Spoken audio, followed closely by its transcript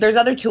There's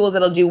other tools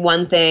that'll do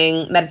one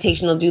thing.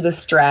 Meditation will do the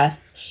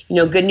stress.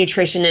 Good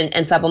nutrition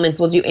and supplements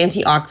will do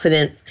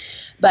antioxidants.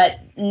 But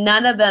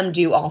none of them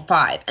do all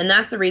five. And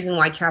that's the reason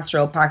why castor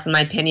oil packs, in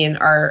my opinion,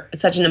 are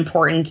such an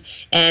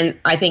important and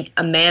I think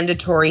a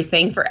mandatory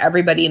thing for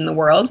everybody in the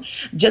world,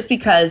 just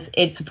because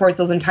it supports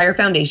those entire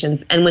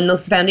foundations. And when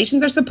those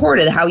foundations are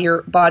supported, how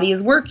your body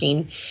is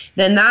working,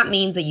 then that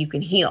means that you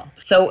can heal.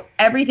 So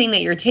everything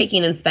that you're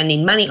taking and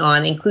spending money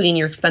on, including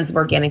your expensive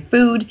organic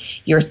food,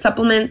 your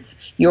supplements,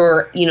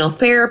 your,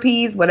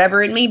 therapies,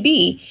 whatever it may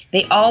be,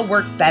 they all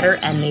work better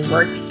and they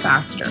work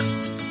faster.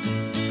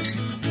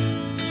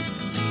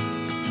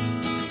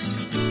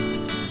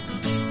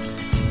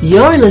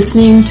 You're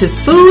listening to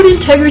Food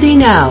Integrity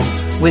Now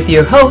with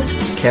your host,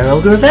 Carol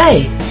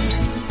Gervais.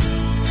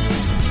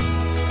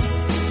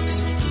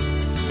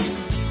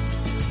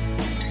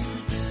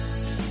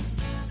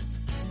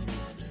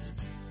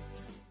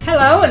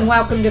 Hello and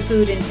welcome to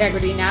Food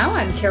Integrity Now.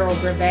 I'm Carol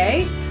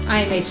Gervais. I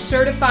am a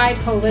certified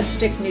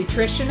holistic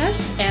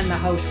nutritionist and the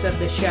host of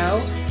the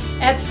show.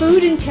 At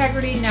Food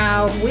Integrity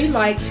Now, we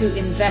like to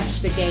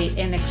investigate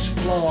and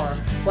explore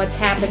what's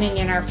happening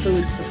in our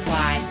food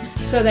supply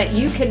so that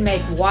you can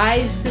make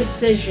wise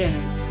decisions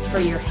for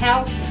your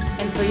health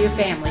and for your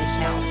family's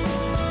health.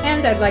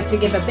 And I'd like to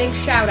give a big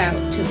shout out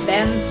to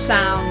Ben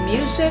Sound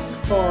Music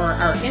for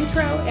our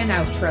intro and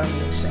outro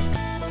music.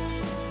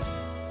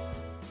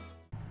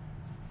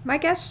 My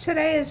guest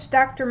today is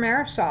Dr.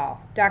 Marisol.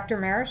 Dr.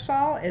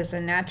 Marisol is a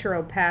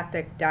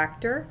naturopathic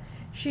doctor.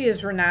 She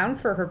is renowned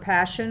for her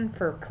passion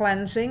for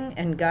cleansing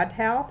and gut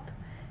health.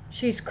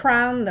 She's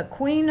crowned the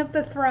Queen of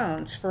the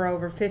Thrones for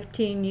over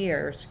 15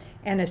 years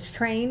and has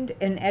trained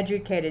and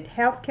educated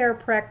healthcare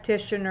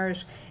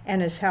practitioners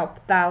and has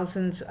helped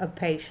thousands of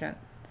patients.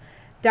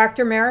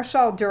 Dr.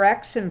 Marisol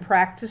directs and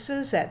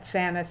practices at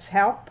Sanus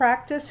Health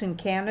Practice in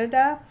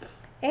Canada,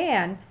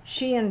 and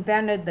she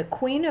invented the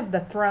Queen of the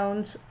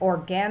Thrones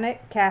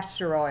organic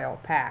castor oil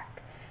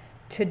pack.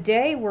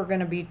 Today we're going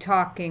to be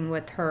talking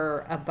with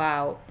her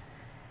about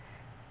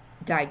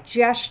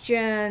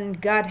digestion,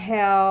 gut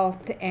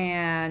health,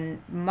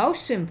 and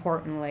most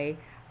importantly,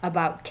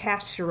 about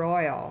castor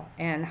oil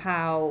and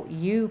how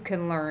you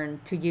can learn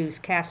to use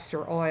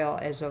castor oil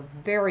as a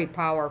very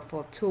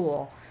powerful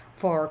tool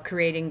for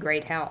creating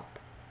great health.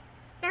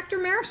 Dr.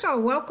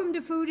 Marisol, welcome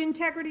to Food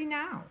Integrity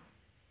Now.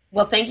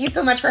 Well, thank you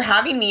so much for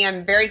having me.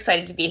 I'm very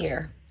excited to be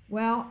here.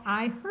 Well,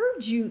 I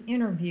heard you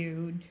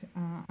interviewed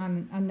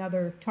on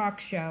another talk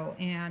show,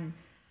 and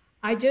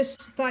I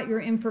just thought your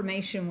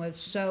information was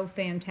so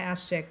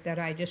fantastic that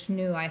I just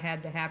knew I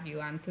had to have you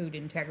on Food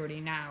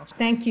Integrity Now.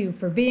 Thank you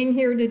for being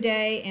here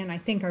today, and I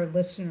think our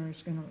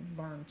listeners are going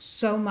to learn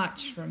so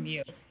much from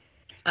you.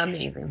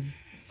 Amazing.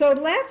 So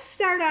let's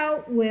start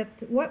out with,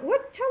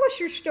 tell us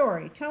your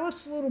story. Tell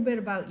us a little bit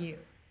about you.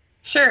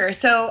 Sure.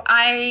 So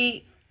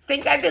I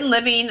think I've been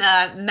living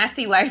a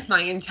messy life my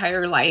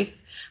entire life.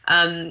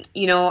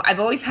 I've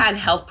always had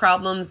health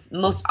problems,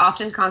 most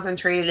often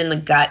concentrated in the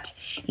gut.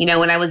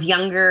 When I was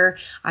younger,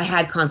 I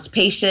had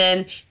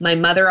constipation. My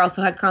mother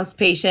also had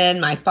constipation.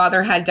 My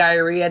father had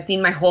diarrhea. I'd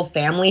seen my whole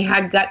family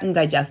had gut and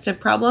digestive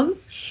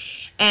problems.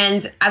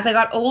 And as I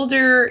got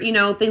older,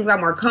 things got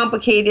more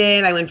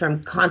complicated. I went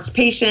from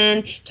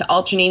constipation to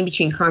alternating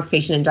between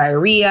constipation and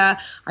diarrhea.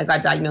 I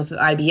got diagnosed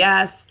with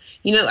IBS.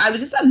 I was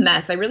just a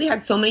mess. I really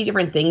had so many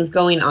different things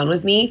going on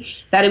with me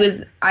that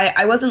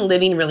I wasn't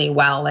living really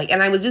well.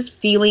 And I was just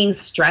feeling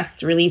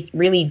stressed really,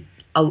 really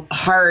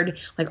hard,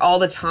 all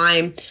the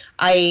time.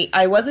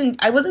 I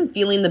wasn't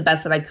feeling the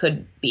best that I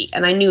could be.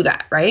 And I knew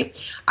that, right?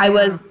 I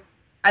was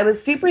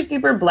super,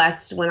 super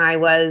blessed when I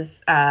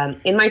was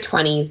in my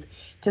 20s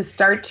to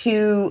start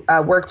to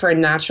work for a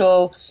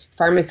natural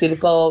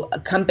pharmaceutical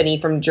company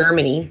from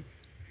Germany.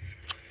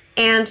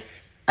 And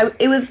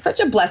it was such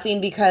a blessing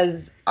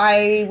because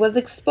I was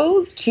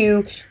exposed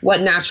to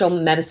what natural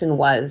medicine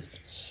was.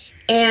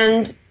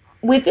 And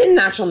within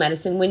natural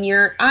medicine, when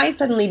your eyes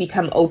suddenly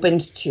become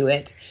opened to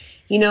it,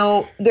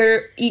 the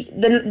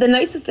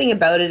nicest thing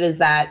about it is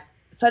that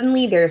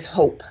suddenly there's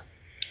hope.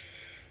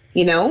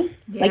 Yeah,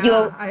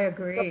 I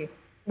agree.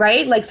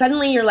 Right?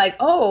 Suddenly you're like,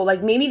 oh,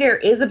 maybe there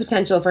is a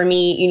potential for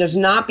me, to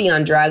not be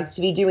on drugs,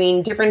 to be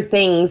doing different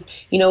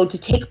things,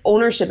 to take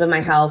ownership of my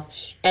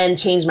health and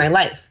change my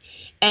life.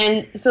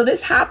 And so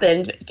this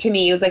happened to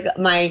me. It was like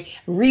my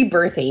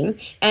rebirthing,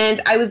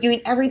 and I was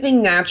doing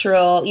everything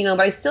natural,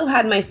 but I still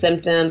had my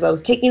symptoms. I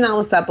was taking all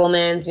the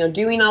supplements,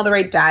 doing all the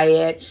right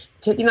diet,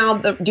 doing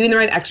the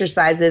right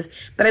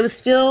exercises, but I was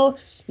still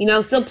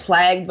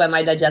plagued by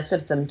my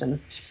digestive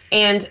symptoms.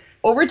 And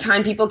over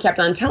time, people kept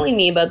on telling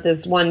me about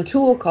this one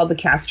tool called the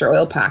Castor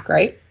Oil Pack,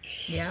 right?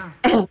 Yeah.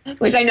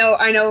 Which I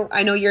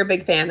know you're a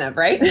big fan of,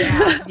 right?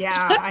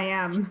 Yeah, I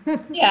am.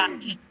 Yeah.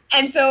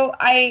 And so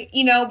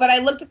but I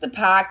looked at the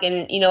pack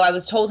and, I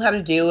was told how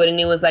to do it, and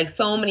it was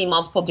so many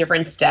multiple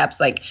different steps.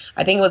 I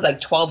think it was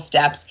 12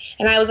 steps.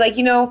 And I was like,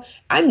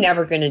 I'm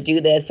never going to do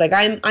this.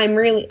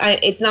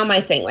 It's not my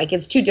thing.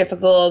 It's too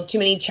difficult, too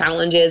many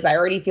challenges. I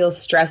already feel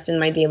stressed in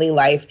my daily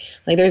life.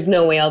 There's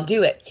no way I'll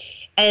do it.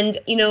 And,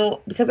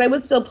 because I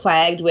was still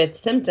plagued with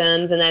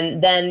symptoms,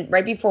 and then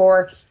right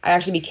before I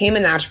actually became a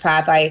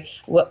naturopath,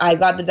 I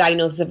got the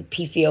diagnosis of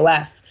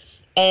PCOS.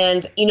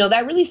 And,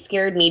 that really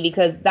scared me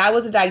because that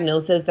was a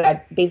diagnosis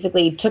that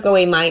basically took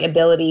away my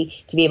ability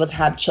to be able to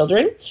have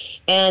children.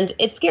 And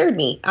it scared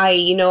me.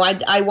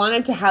 I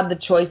wanted to have the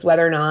choice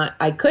whether or not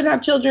I could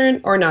have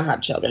children or not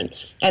have children.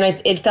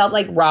 And it felt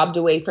like robbed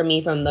away from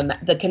me from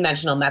the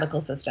conventional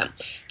medical system.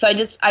 So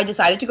I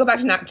decided to go back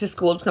to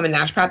school to become a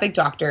naturopathic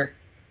doctor.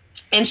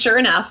 And sure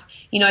enough,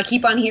 I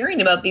keep on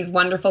hearing about these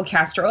wonderful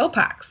castor oil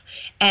packs,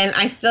 and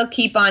I still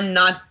keep on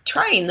not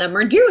trying them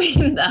or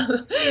doing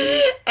them.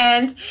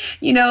 And,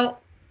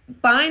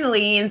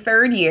 finally in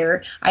third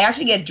year, I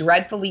actually get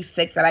dreadfully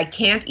sick that I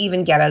can't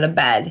even get out of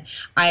bed.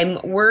 I'm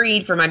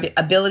worried for my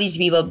ability to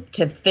be able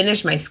to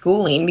finish my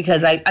schooling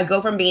because I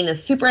go from being a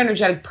super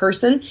energetic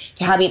person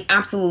to having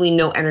absolutely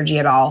no energy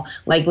at all,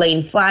 like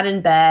laying flat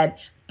in bed,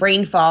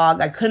 brain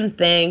fog. I couldn't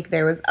think.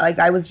 There was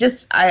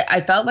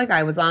I felt like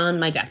I was on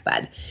my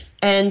deathbed.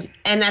 And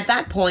at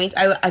that point,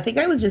 I think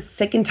I was just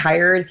sick and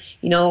tired,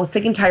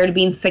 sick and tired of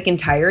being sick and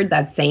tired,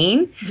 that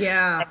saying.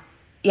 Yeah.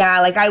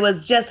 Yeah, like I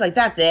was just like,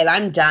 that's it,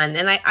 I'm done.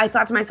 And I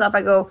thought to myself,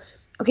 I go,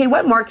 okay,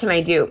 what more can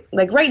I do?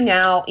 Like right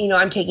now,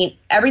 I'm taking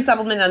every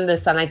supplement under the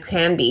sun I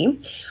can be.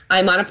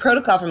 I'm on a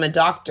protocol from a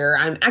doctor.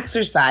 I'm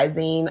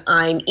exercising.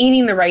 I'm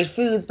eating the right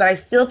foods, but I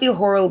still feel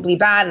horribly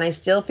bad and I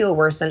still feel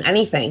worse than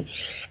anything.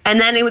 And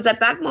then it was at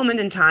that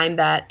moment in time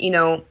that,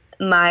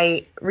 my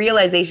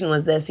realization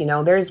was this,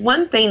 there's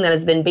one thing that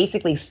has been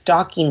basically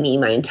stalking me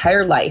my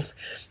entire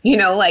life,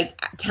 like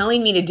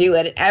telling me to do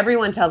it.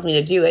 Everyone tells me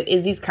to do it,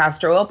 is these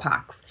castor oil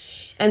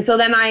packs. And so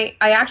then I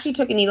actually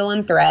took a needle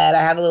and thread.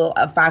 I have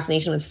a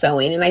fascination with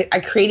sewing, and I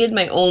created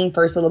my own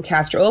first little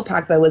castor oil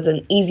pack that was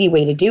an easy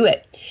way to do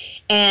it.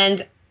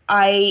 And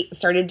I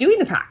started doing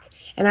the pack.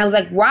 And I was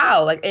like,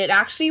 wow, like it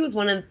actually was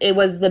it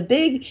was the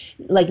big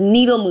like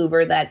needle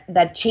mover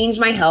that changed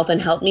my health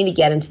and helped me to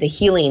get into the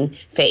healing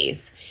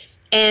phase.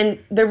 And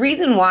the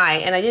reason why,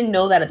 and I didn't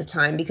know that at the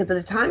time, because at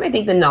the time I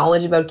think the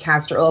knowledge about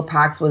castor oil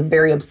packs was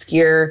very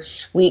obscure.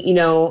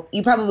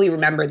 You probably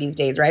remember these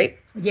days, right?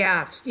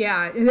 Yes,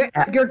 yeah.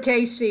 Edgar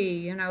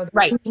Casey, the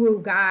right.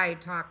 woo guy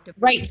talked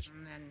about right.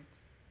 him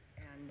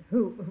and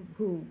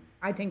who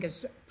I think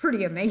is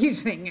pretty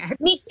amazing. Actually.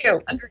 Me too.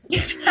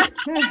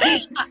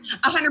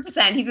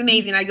 100%. He's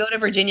amazing. I go to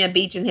Virginia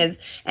Beach and his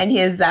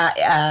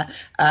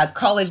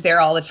college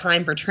there all the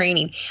time for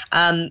training.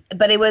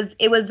 But it was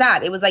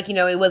that. It was like,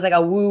 it was like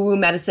a woo-woo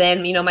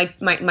medicine.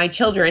 My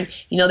children,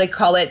 they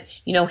call it,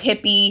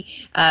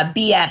 hippie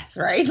BS,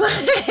 right?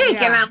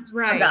 Yeah,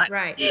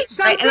 right.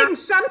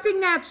 Something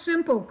that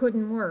simple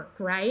couldn't work,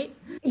 right?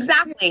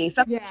 Exactly.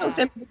 Something so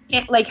simple.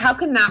 Like, how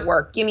can that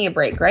work? Give me a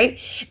break, right?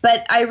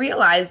 But I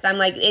realized, I'm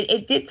like,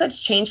 it did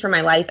such change for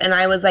my life. And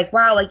I was like,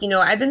 wow, like,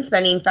 I've been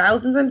spending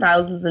thousands and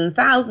thousands and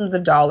thousands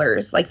of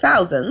dollars, like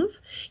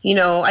thousands.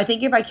 I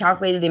think if I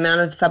calculated the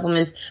amount of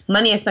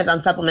money I spent on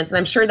supplements, and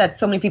I'm sure that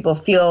so many people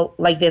feel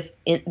like this,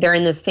 they're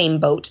in the same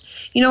boat,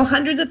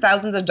 hundreds of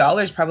thousands of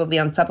dollars probably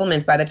on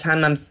supplements by the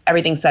time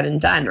everything's said and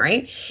done,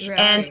 right?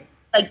 And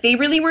like they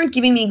really weren't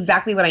giving me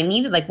exactly what I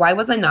needed. Like, why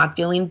was I not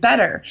feeling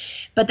better?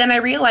 But then I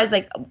realized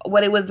like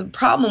the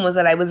problem was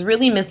that I was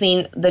really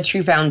missing the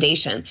true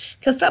foundation,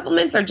 because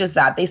supplements are just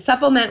that. They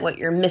supplement what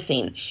you're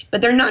missing,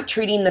 but they're not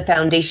treating the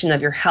foundation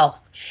of your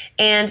health.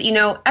 And,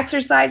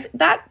 exercise,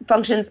 that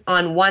functions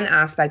on one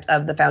aspect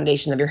of the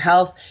foundation of your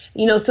health.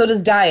 So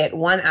does diet,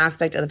 one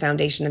aspect of the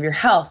foundation of your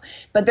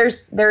health. But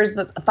there's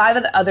 5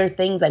 of the other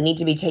things that need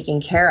to be taken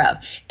care of.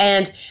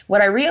 And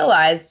what I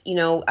realized,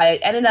 I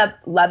ended up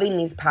loving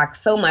these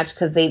packs so much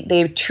because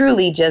they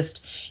truly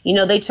just,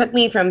 they took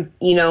me from,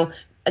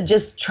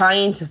 just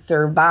trying to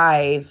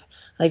survive,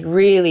 like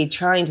really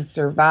trying to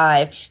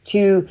survive,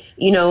 to,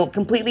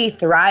 completely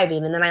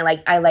thriving. And then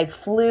I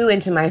flew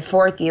into my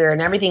 4th year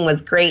and everything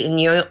was great. And,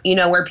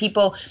 where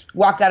people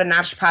walk out of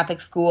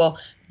naturopathic school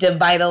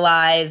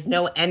devitalized,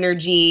 no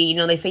energy,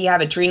 they say you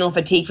have adrenal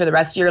fatigue for the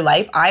rest of your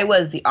life. I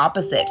was the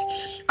opposite.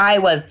 I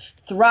was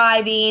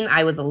thriving.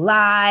 I was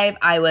alive.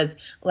 I was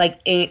like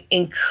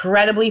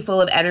incredibly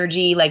full of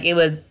energy. Like it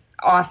was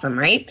awesome,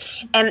 right?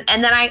 And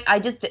then I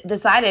just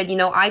decided,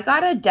 I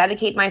gotta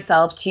dedicate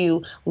myself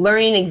to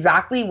learning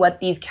exactly what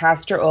these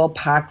castor oil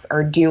packs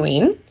are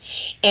doing.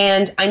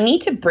 And I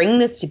need to bring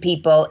this to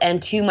people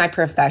and to my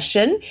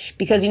profession,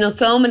 because,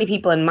 so many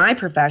people in my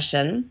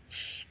profession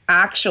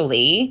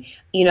actually,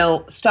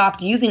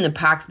 stopped using the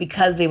packs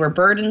because they were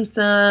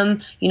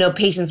burdensome.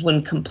 Patients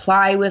wouldn't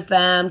comply with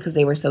them because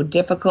they were so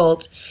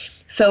difficult.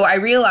 So I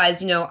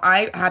realized,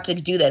 I have to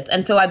do this.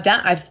 And so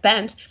I've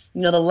spent,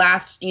 the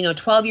last,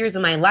 12 years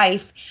of my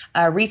life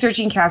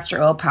researching castor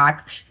oil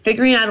packs,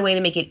 figuring out a way to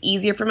make it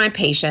easier for my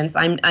patients.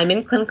 I'm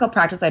in clinical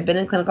practice. I've been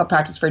in clinical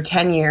practice for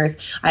 10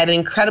 years. I have an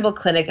incredible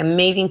clinic,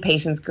 amazing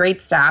patients,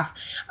 great staff.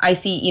 I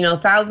see,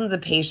 thousands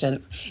of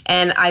patients,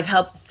 and I've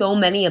helped so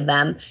many of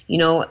them,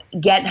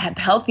 get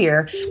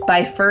healthier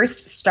by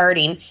first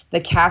starting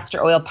the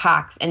castor oil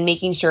packs and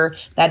making sure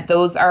that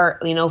those are,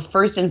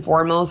 first and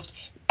foremost,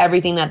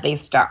 everything that they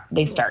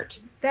start.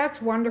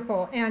 That's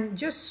wonderful. And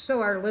just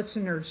so our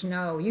listeners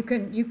know, you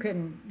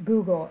can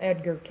Google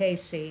Edgar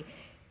Casey,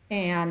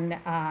 and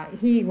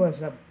he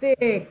was a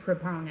big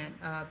proponent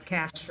of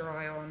castor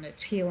oil and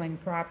its healing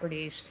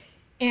properties.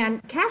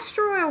 And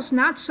castor oil is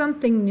not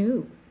something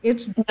new.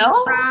 It's been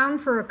No. around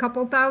for a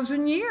couple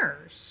thousand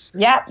years.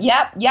 Yep,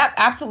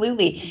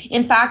 absolutely.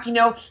 In fact,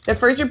 the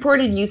first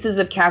reported uses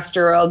of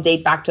castor oil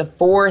date back to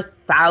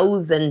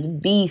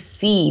 4000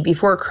 BC,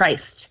 before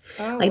Christ.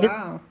 Oh, like this,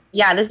 wow.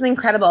 Yeah, this is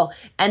incredible.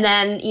 And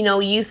then,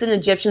 use in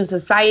Egyptian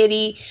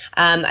society,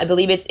 I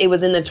believe it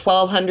was in the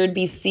 1200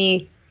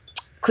 BC.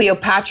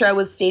 Cleopatra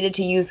was stated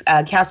to use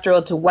castor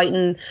oil to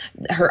whiten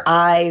her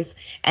eyes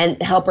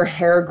and help her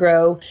hair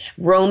grow.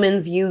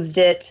 Romans used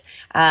it.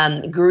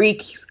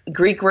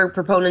 Greek were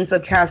proponents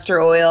of castor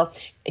oil.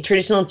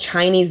 Traditional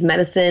Chinese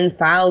medicine,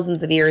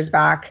 thousands of years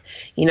back,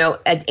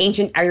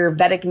 ancient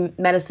Ayurvedic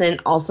medicine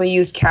also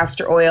used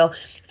castor oil.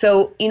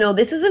 So,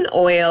 this is an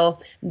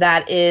oil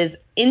that is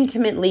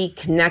intimately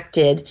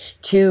connected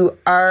to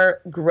our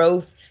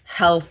growth,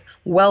 health,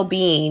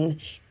 well-being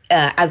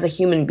as a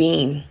human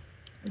being.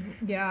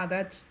 Yeah,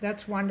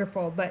 that's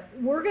wonderful. But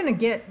we're going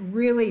to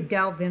really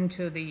delve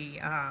into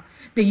the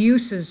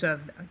uses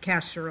of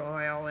castor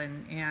oil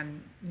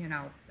and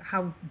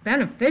how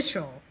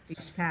beneficial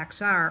these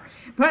packs are.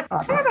 But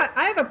Awesome.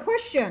 I have a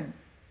question.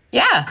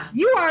 Yeah.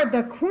 You are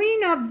the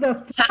queen of the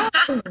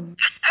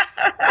thrones.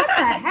 What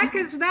the heck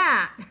is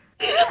that?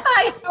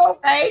 I know,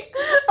 right?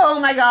 Oh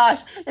my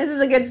gosh, this is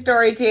a good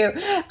story too.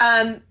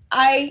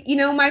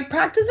 My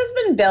practice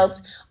has been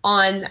built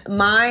on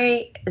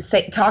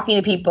talking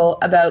to people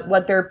about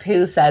what their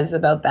poo says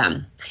about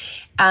them.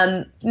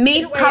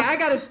 Wait, I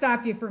got to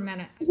stop you for a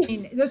minute. I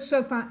mean, that's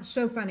so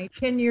funny.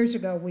 10 years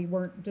ago, we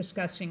weren't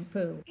discussing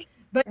poo,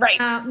 but right.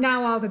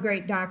 now all the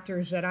great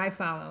doctors that I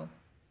follow,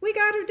 we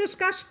got to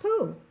discuss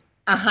poo.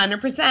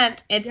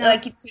 100%. It's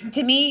like,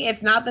 to me,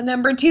 it's not the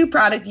number 2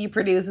 product you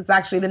produce. It's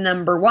actually the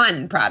number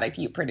 1 product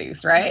you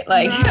produce, right?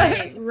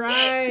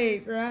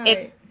 Right.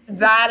 It's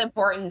that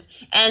important.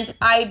 And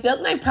I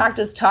built my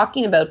practice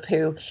talking about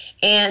poo.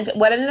 And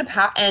what ended up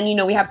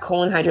we have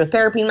colon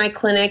hydrotherapy in my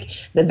clinic.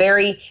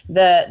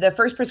 The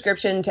first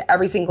prescription to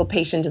every single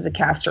patient is a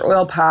castor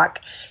oil pack,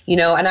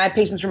 and I have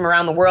patients from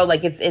around the world.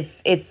 Like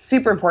it's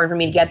super important for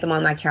me to get them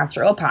on that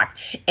castor oil pack.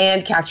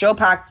 And castor oil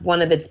pack,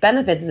 one of its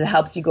benefits is it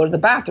helps you go to the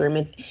bathroom.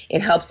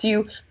 It helps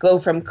you go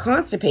from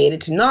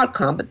constipated to not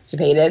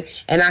constipated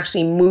and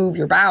actually move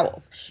your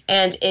bowels.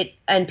 And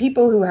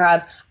people who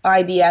have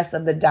IBS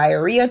of the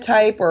diarrhea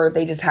type, or if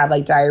they just have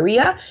like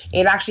diarrhea,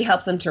 it actually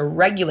helps them to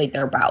regulate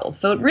their bowels.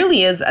 So it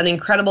really is an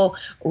incredible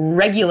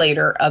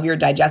regulator of your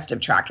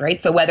digestive tract, right?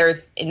 So whether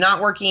it's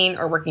not working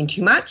or working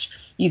too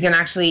much, you can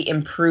actually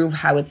improve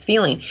how it's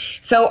feeling.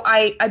 So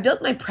I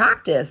built my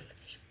practice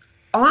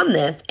on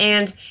this.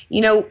 And,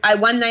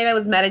 one night I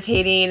was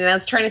meditating and I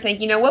was trying to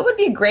think, what would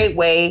be a great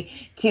way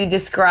to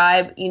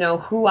describe,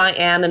 who I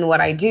am and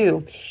what I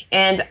do.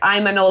 And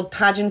I'm an old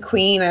pageant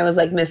queen. I was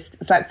like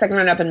second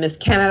runner up in Miss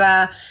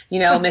Canada,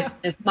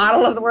 Miss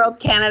Model of the World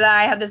Canada.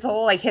 I have this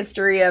whole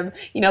history of,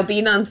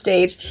 being on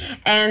stage.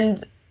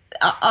 And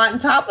on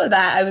top of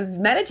that, I was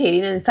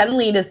meditating and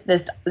suddenly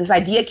this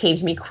idea came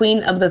to me,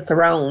 Queen of the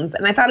Thrones.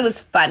 And I thought it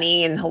was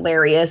funny and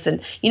hilarious. And,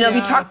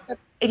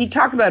 if you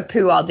talk about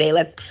poo all day,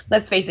 let's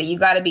face it, you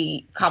got to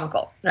be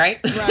comical, right?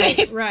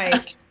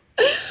 Right.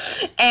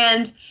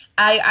 And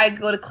I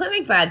go to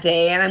clinic that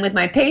day and I'm with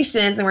my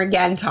patients and we're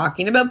again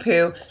talking about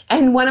poo.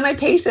 And one of my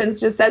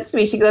patients just says to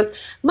me, she goes,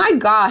 "My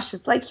gosh,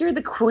 it's like you're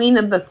the Queen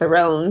of the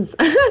Thrones."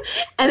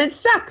 And it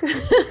stuck.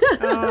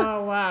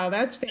 Oh, wow.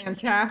 That's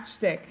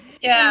fantastic.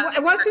 Yeah.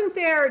 And wasn't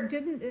there,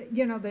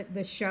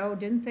 the show,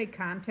 didn't they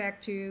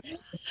contact you?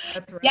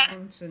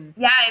 Thrones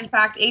Yeah, in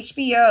fact,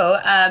 HBO,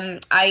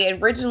 I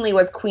originally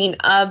was Queen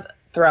of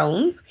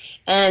Thrones,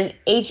 and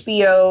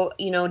HBO,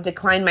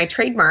 declined my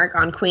trademark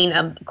on Queen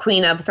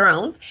of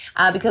Thrones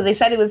because they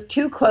said it was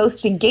too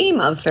close to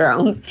Game of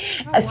Thrones.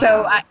 Oh, wow.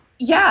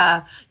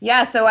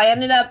 So I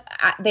ended up,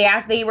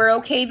 they were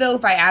okay though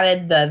if I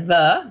added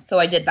the, so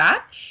I did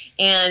that.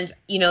 And,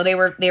 they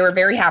were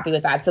very happy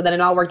with that. So then it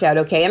all worked out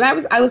okay. And I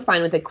was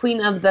fine with it.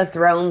 Queen of the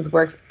Thrones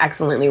works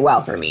excellently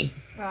well for me.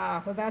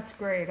 Ah, well, that's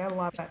great. I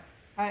love it.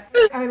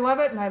 I love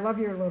it, and I love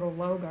your little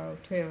logo,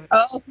 too.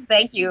 Oh,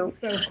 thank you.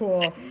 So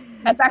cool.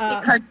 That's actually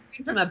a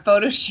cartoon from a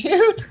photo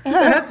shoot.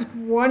 That's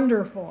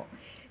wonderful.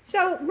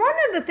 So one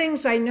of the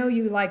things I know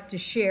you like to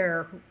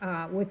share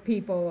with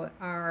people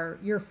are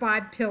your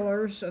 5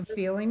 pillars of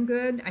feeling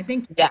good. I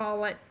think you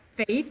call it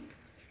faith.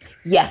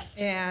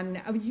 Yes.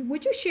 And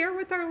would you share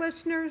with our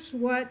listeners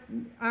what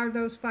are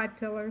those 5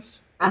 pillars?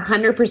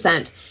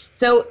 100%.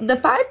 So the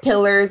 5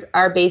 pillars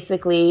are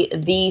basically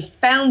the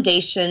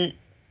foundation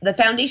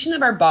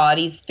of our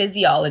body's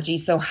physiology,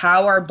 so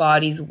how our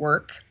bodies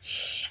work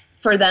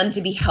for them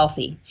to be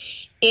healthy.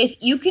 If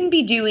you can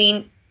be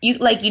doing,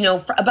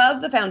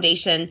 above the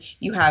foundation,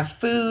 you have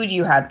food,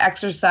 you have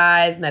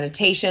exercise,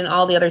 meditation,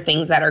 all the other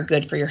things that are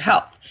good for your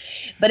health.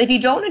 But if you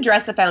don't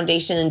address the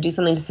foundation and do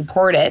something to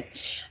support it,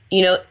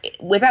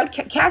 without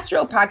Castor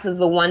Oil Packs is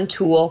the one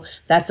tool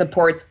that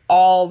supports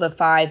all the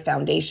 5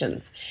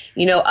 foundations.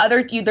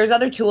 There's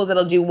other tools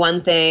that'll do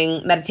one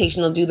thing.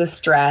 Meditation will do the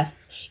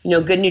stress.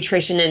 Good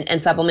nutrition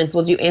and supplements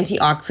will do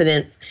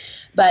antioxidants,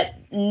 but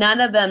none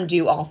of them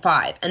do all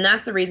 5. And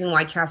that's the reason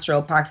why Castor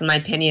Oil Packs, in my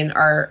opinion,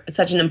 are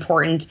such an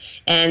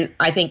important and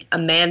I think a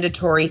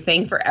mandatory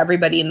thing for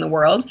everybody in the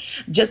world,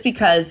 just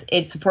because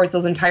it supports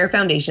those entire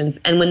foundations.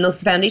 And when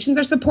those foundations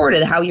are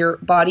supported, how your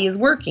body is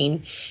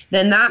working,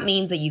 then that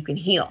means that you can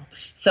heal.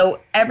 So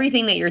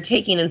everything that you're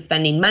taking and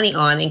spending money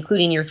on,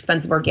 including your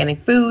expensive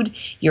organic food,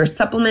 your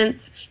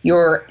supplements,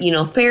 your,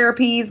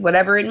 therapies,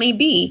 whatever it may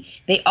be,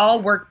 they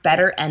all work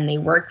better and they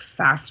work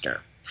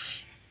faster.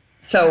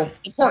 So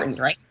important,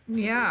 right?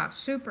 Yeah,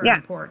 super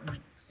important.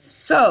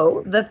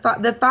 So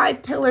the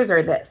 5 pillars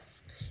are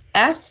this.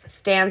 F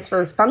stands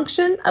for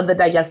function of the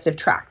digestive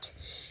tract.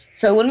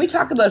 So when we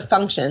talk about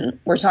function,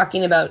 we're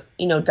talking about,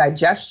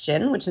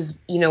 digestion, which is,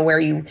 where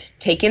you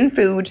take in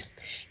food.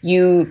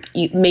 You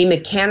may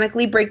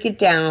mechanically break it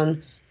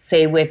down,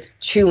 say with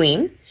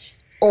chewing,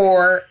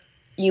 or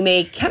you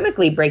may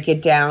chemically break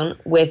it down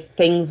with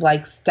things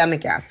like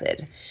stomach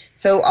acid.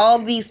 So all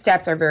these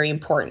steps are very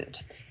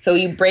important. So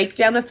you break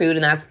down the food,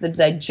 and that's the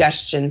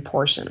digestion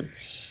portion.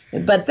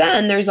 But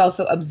then there's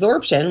also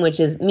absorption, which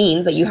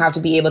means that you have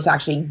to be able to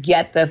actually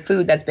get the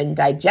food that's been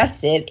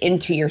digested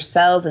into your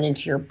cells and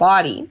into your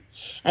body.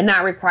 And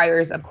that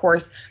requires, of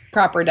course,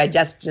 proper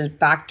digestive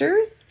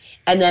factors,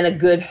 and then a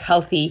good,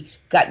 healthy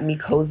gut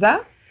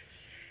mucosa.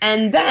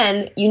 And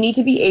then you need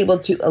to be able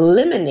to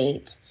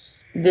eliminate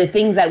the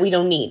things that we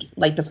don't need,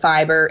 like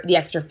the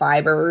extra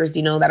fibers,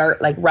 that are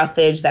like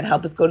roughage that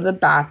help us go to the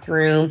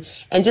bathroom,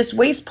 and just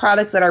waste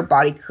products that our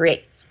body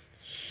creates.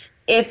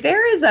 If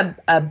there is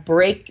a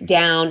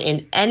breakdown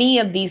in any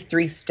of these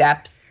 3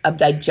 steps of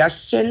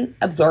digestion,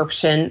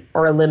 absorption,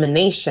 or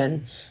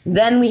elimination,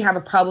 then we have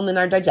a problem in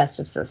our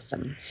digestive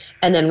system.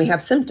 And then we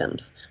have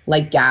symptoms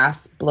like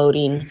gas,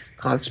 bloating,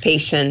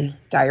 constipation,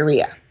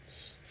 diarrhea.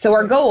 So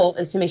our goal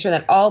is to make sure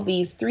that all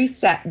these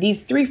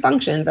 3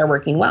 functions are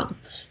working well.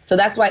 So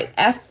that's why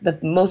F, the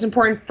most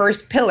important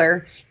first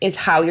pillar, is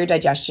how your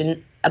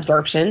digestion,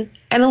 absorption,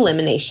 and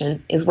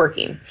elimination is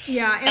working.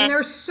 Yeah, and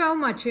there's so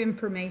much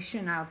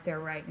information out there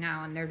right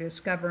now, and they're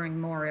discovering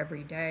more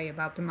every day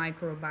about the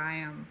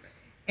microbiome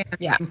and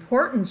the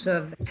importance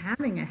of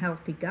having a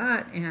healthy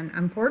gut. And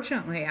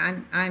unfortunately,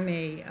 I'm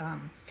a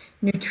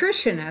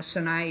nutritionist,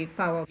 and I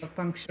follow the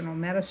functional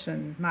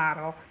medicine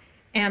model.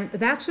 And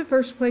that's the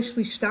first place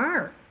we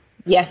start.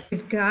 Yes.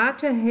 We've got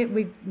to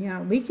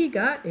leaky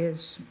gut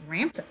is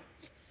rampant.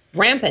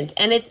 Rampant.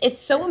 And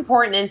it's so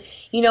important. And,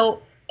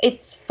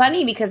 it's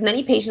funny because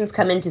many patients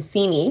come in to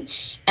see me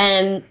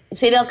and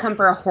say they'll come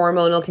for a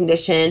hormonal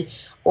condition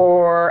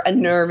or a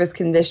nervous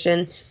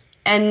condition.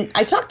 And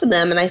I talk to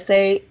them and I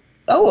say,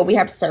 we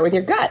have to start with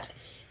your gut.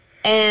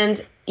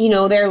 And,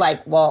 they're like,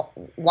 well,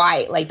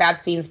 why? Like,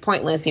 that seems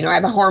pointless. I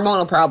have a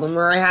hormonal problem,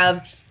 or I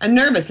have a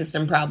nervous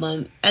system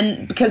problem.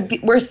 And because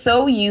we're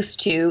so used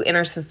to, in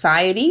our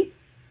society,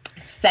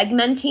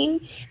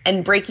 segmenting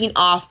and breaking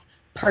off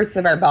parts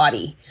of our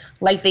body,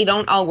 like they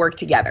don't all work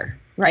together,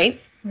 right?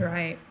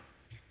 Right.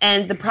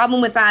 And the problem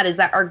with that is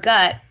that our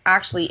gut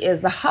actually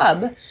is the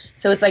hub.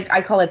 So it's like,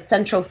 I call it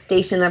central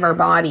station of our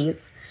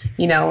bodies.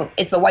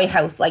 It's the White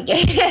House. Like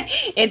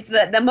it's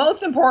the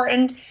most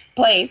important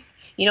place.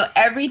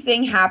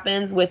 Everything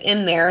happens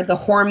within there. The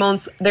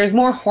hormones, there's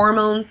more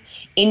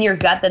hormones in your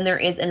gut than there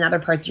is in other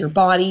parts of your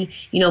body.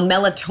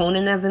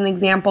 Melatonin, as an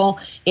example,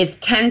 it's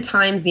 10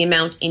 times the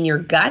amount in your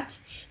gut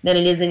than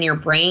it is in your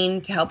brain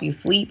to help you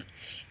sleep.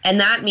 And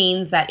that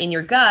means that in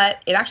your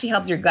gut, it actually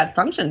helps your gut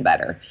function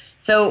better.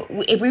 So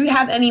if we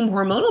have any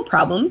hormonal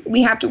problems,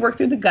 we have to work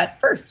through the gut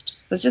first.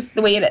 So it's just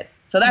the way it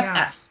is. So that's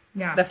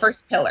F, the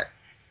first pillar.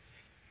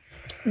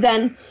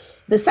 Then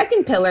the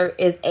second pillar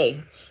is A,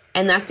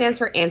 and that stands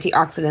for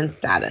antioxidant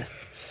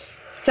status.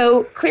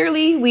 So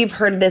clearly we've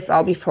heard this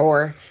all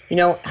before.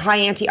 High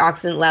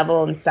antioxidant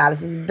level and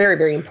status is very,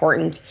 very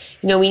important.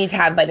 We need to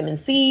have vitamin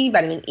C,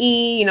 vitamin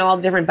E, all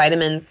the different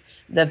vitamins,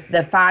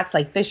 the fats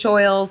like fish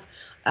oils,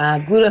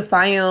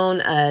 glutathione,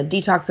 a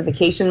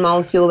detoxification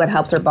molecule that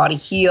helps our body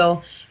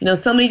heal.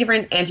 So many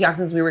different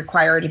antioxidants we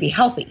require to be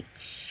healthy.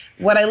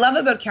 What I love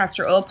about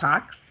Castor Oil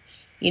Packs,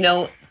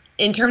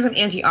 in terms of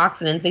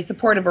antioxidants, they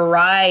support a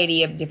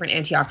variety of different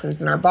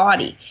antioxidants in our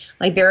body.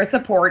 Like they're a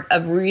support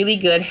of really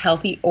good,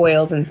 healthy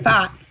oils and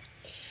fats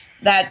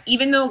that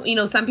even though,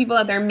 some people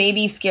out there may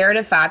be scared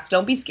of fats,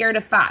 don't be scared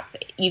of fats.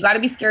 You got to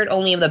be scared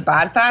only of the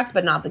bad fats,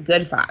 but not the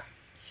good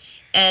fats.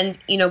 And,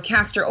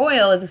 castor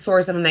oil is a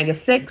source of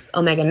omega-6,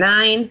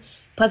 omega-9,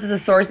 plus it's a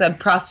source of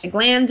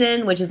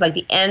prostaglandin, which is like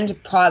the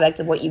end product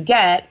of what you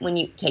get when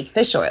you take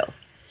fish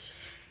oils.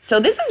 So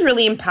this is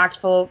really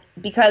impactful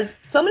because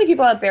so many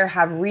people out there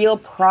have real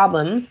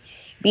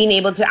problems being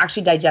able to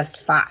actually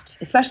digest fat,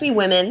 especially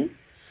women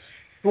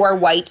who are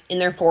white in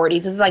their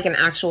 40s. This is like an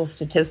actual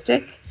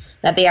statistic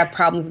that they have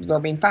problems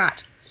absorbing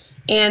fat.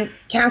 And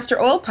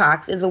Castor Oil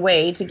Packs is a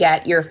way to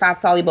get your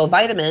fat-soluble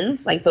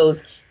vitamins, like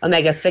those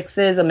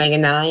omega-6s,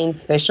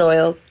 omega-9s, fish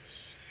oils,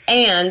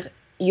 and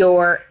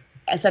your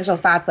essential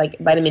fats like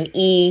vitamin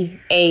E,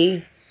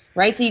 A,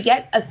 right? So you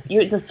get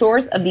it's a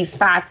source of these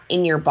fats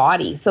in your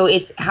body. So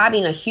it's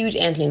having a huge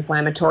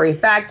anti-inflammatory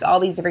effect, all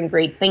these different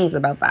great things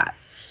about that.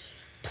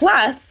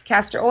 Plus,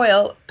 castor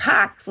oil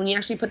packs, when you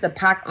actually put the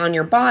pack on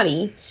your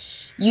body,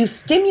 you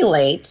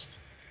stimulate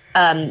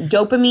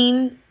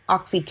dopamine,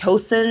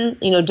 oxytocin.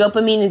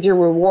 Dopamine is your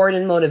reward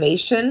and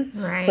motivation.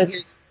 Right. So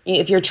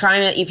if you're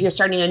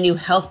starting a new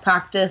health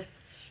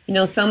practice,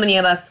 so many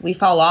of us, we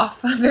fall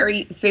off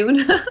very soon.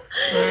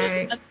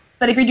 Right.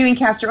 But if you're doing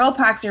castor oil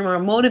packs, you're more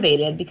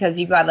motivated because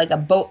you got like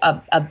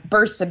a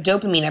burst of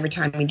dopamine every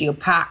time you do a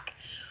pack.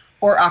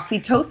 Or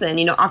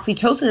oxytocin.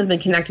 Oxytocin has been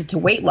connected to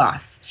weight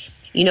loss,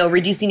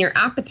 reducing your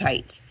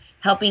appetite,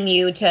 helping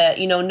you to,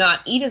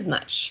 not eat as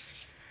much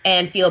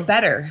and feel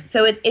better.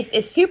 So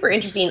it's super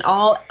interesting,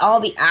 all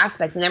the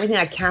aspects and everything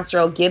that castor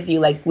oil gives you,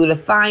 like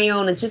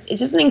glutathione. It's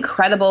just an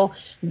incredible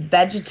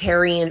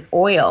vegetarian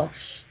oil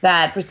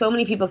that for so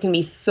many people can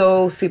be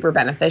so super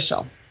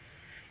beneficial.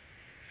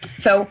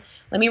 So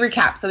let me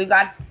recap. So we've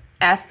got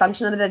F,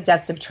 function of the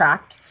digestive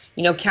tract.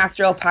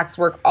 Castor oil packs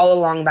work all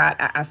along that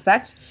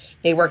aspect.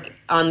 They work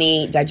on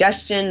the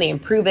digestion, they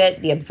improve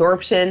it, the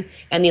absorption,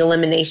 and the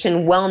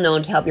elimination, well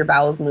known to help your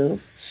bowels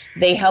move.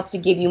 They help to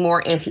give you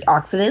more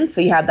antioxidants. So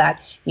you have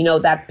that,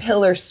 that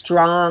pillar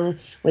strong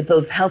with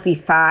those healthy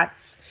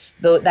fats,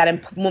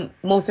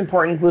 most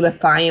important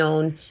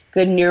glutathione,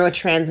 good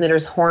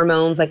neurotransmitters,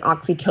 hormones like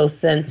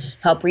oxytocin,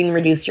 help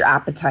reduce your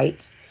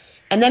appetite.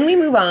 And then we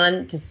move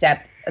on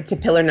to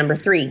pillar number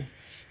 3,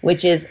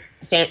 which is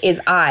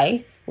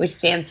I, which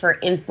stands for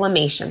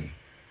inflammation.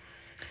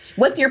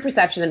 What's your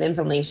perception of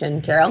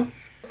inflammation, Carol?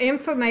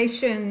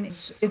 Inflammation,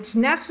 it's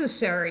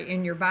necessary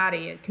in your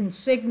body. It can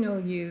signal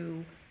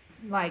you,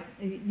 like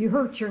you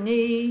hurt your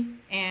knee,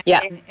 and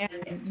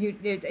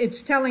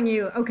it's telling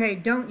you, okay,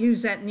 don't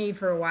use that knee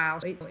for a while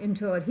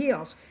until it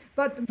heals.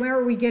 But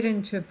where we get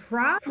into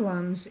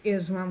problems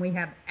is when we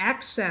have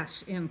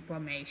excess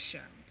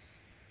inflammation.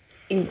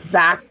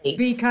 Exactly.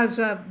 Because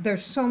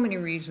there's so many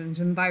reasons.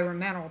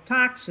 Environmental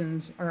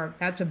toxins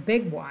that's a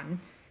big one.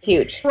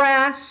 Huge.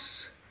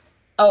 Stress.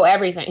 Oh,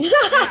 everything.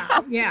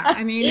 Yeah.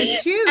 I mean,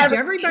 it's huge.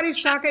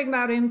 Everybody's talking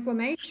about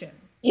inflammation.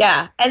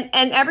 Yeah. And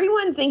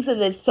everyone thinks that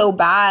it's so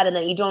bad and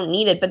that you don't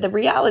need it. But the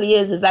reality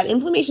is that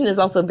inflammation is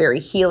also very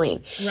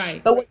healing.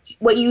 Right. But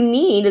what you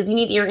need is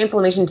your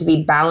inflammation to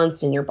be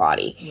balanced in your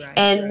body. Right.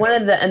 And one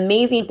of the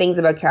amazing things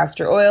about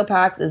castor oil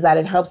packs is that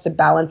it helps to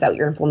balance out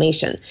your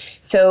inflammation.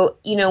 So,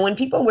 when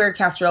people wear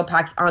castor oil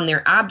packs on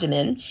their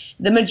abdomen,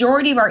 the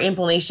majority of our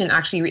inflammation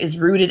actually is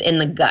rooted in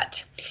the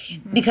gut.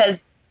 Mm-hmm.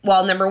 Because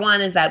number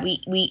one is that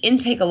we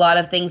intake a lot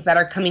of things that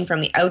are coming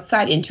from the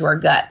outside into our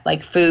gut,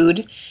 like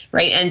food,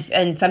 right?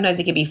 And sometimes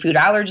it could be food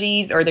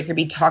allergies, or there could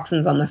be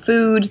toxins on the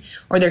food,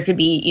 or there could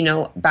be,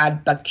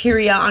 bad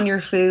bacteria on your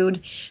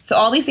food. So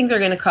all these things are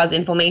going to cause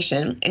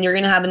inflammation, and you're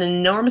going to have an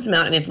enormous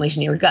amount of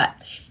inflammation in your gut.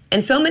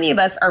 And so many of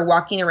us are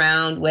walking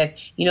around with,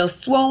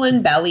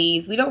 swollen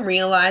bellies. We don't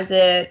realize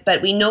it,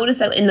 but we notice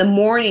that in the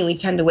morning we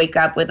tend to wake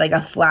up with like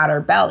a flatter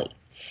belly.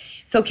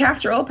 So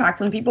castor oil packs,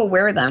 when people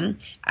wear them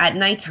at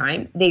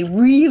nighttime, they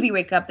really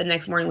wake up the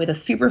next morning with a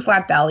super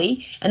flat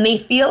belly, and they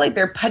feel like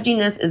their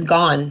pudginess is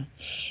gone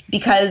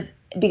because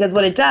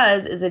what it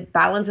does is it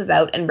balances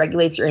out and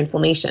regulates your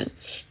inflammation.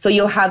 So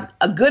you'll have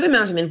a good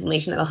amount of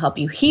inflammation that'll help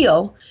you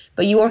heal,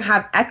 but you won't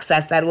have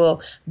excess that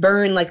will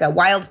burn like a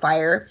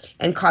wildfire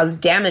and cause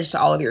damage to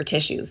all of your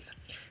tissues.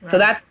 Right. So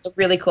that's the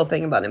really cool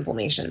thing about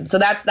inflammation. So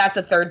that's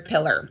a third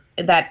pillar,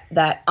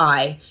 that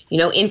I,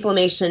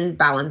 inflammation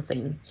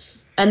balancing.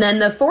 And then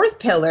the fourth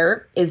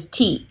pillar is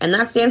T, and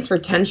that stands for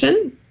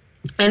tension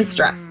and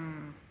stress,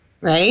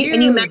 right? Huge,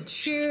 and you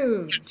mentioned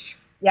huge.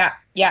 Yeah.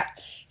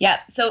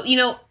 So,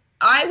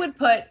 I would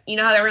put,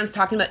 how everyone's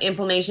talking about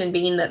inflammation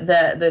being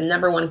the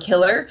number one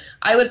killer,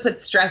 I would put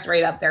stress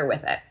right up there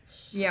with it.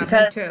 Yeah,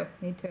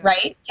 me too.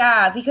 Right?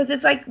 Yeah, because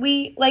it's like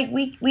we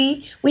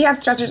have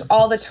stressors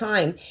all the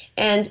time.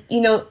 And,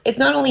 it's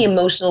not only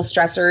emotional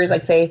stressors,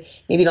 like say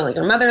maybe you don't like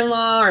your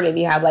mother-in-law, or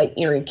maybe you have like,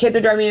 your kids are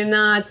driving you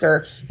nuts,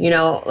 or,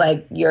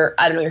 like your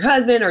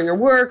husband or your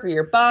work or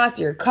your boss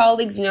or your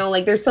colleagues,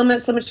 like there's so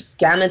much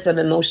gamuts of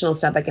emotional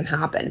stuff that can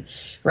happen,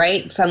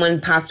 right? Someone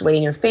passed away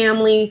in your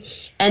family,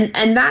 and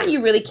that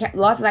you really can't,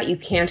 lots of that you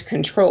can't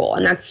control,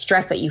 and that's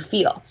stress that you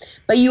feel.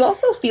 But you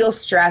also feel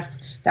stress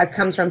that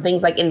comes from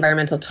things like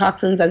environmental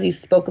toxins, as you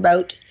spoke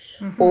about,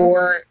 mm-hmm.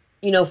 or,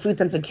 food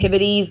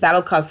sensitivities,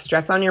 that'll cause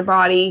stress on your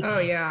body. Oh,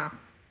 yeah.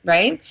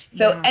 Right?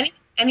 So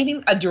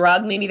anything, a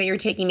drug maybe that you're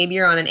taking, maybe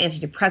you're on an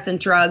antidepressant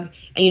drug,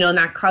 and, and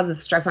that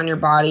causes stress on your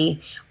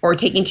body, or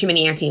taking too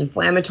many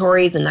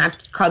anti-inflammatories, and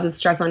that causes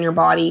stress on your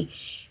body.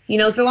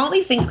 So all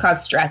these things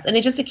cause stress, and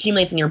it just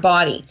accumulates in your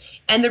body.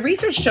 And the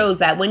research shows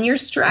that when you're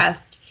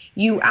stressed,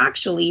 you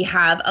actually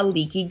have a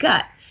leaky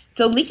gut.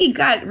 So leaky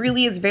gut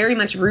really is very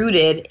much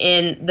rooted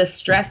in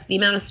the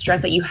amount of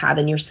stress that you have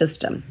in your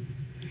system.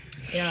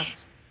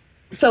 Yes.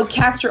 So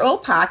Castor Oil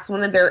Packs,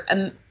 one of their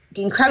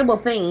incredible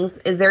things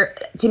is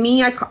to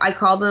me, I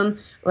call them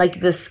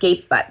like the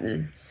escape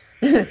button.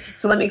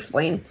 So let me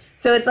explain.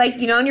 So it's like,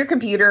 on your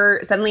computer,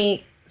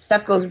 suddenly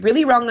stuff goes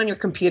really wrong on your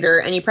computer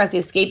and you press the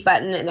escape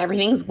button and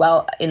everything's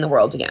well in the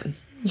world again.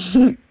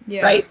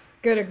 Yes, right?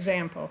 Good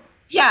example.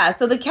 Yeah,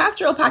 so the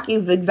castor oil pack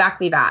is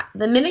exactly that.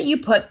 The minute you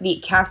put the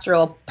castor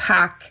oil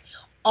pack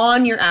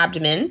on your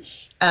abdomen,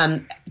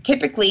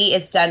 typically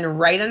it's done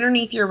right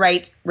underneath your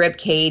right rib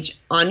cage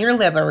on your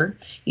liver.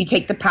 You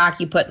take the pack,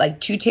 you put like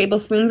 2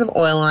 tablespoons of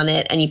oil on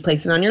it, and you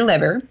place it on your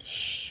liver.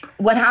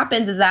 What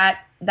happens is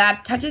that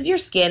touches your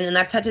skin, and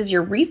that touches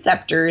your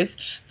receptors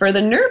for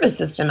the nervous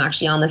system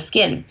actually on the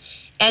skin.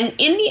 And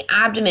in the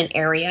abdomen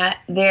area,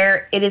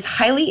 it is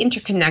highly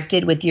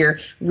interconnected with your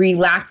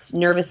relaxed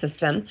nervous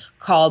system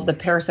called the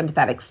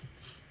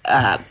parasympathetic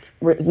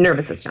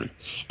nervous system.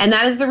 And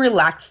that is the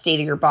relaxed state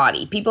of your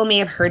body. People may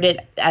have heard it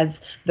as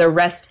the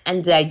rest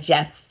and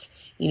digest,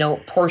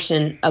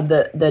 portion of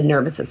the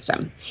nervous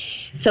system.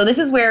 So this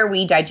is where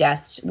we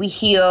digest, we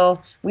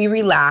heal, we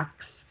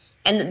relax.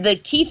 And the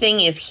key thing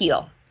is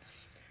heal.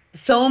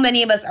 So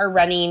many of us are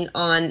running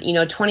on,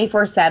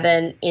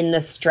 24/7 in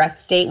the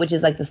stress state, which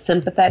is like the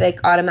sympathetic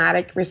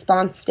automatic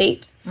response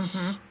state.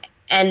 Mm-hmm.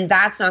 And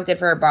that's not good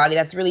for our body.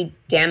 That's really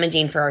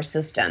damaging for our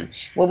system.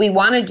 What we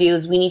want to do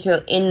is we need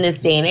to, in this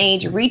day and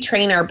age,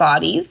 retrain our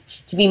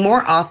bodies to be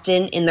more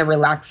often in the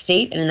relaxed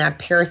state and in that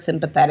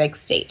parasympathetic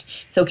state.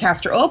 So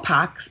castor oil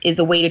packs is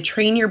a way to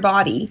train your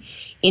body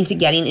into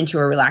getting into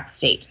a relaxed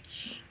state.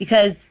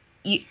 Because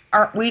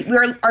our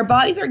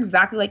bodies are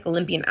exactly like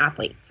Olympian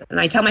athletes.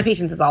 And I tell my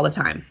patients this all the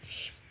time.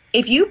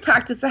 If you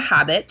practice a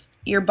habit,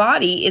 your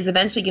body is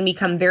eventually going to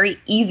become very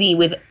easy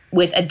with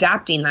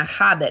adapting that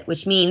habit,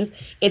 which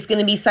means it's going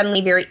to be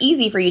suddenly very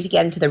easy for you to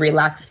get into the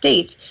relaxed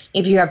state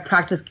if you have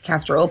practiced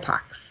castor oil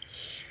packs.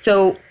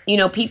 So,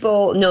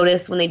 people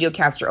notice when they do a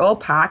castor oil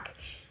pack,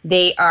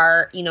 they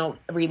are,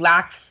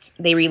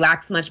 relaxed. They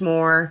relax much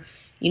more.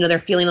 They're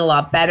feeling a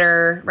lot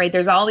better, right?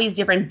 There's all these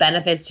different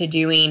benefits to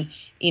doing,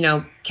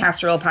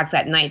 castor oil packs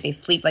at night. They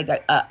sleep like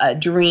a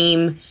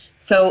dream.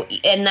 So,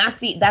 and that's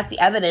the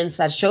evidence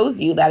that shows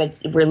you that it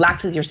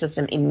relaxes your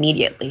system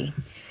immediately.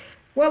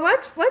 Well,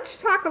 let's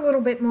talk a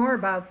little bit more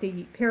about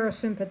the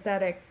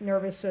parasympathetic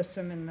nervous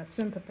system and the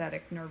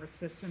sympathetic nervous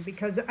system,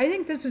 because I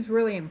think this is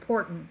really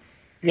important.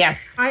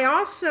 Yes. I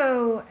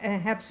also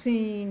have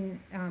seen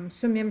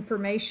some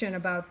information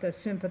about the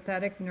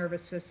sympathetic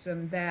nervous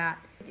system that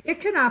it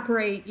can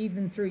operate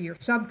even through your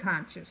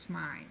subconscious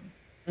mind.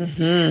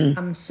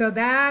 Mm-hmm. So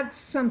that's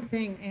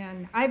something,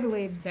 and I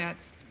believe that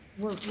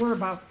we're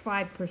about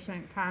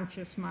 5%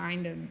 conscious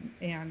mind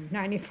and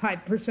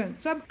 95%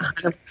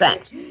 subconscious.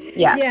 100%.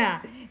 Yeah.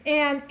 Yeah.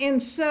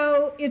 And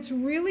so it's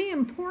really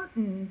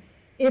important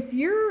if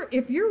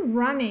you're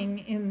running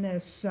in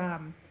this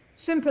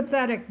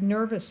sympathetic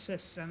nervous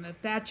system,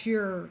 if that's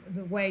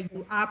the way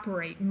you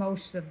operate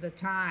most of the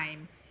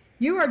time,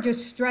 you are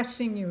just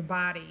stressing your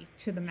body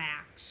to the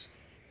max.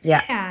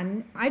 Yeah.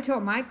 And I tell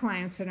my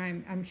clients, and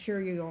I'm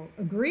sure you'll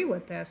agree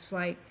with this,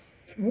 like,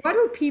 what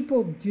do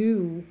people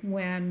do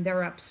when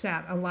they're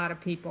upset? A lot of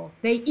people,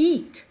 they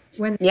eat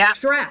when they're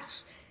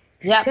stressed.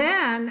 Yeah.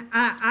 Then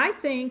I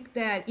think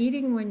that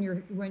eating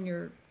when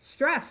you're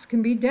stressed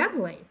can be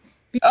deadly.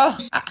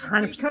 Because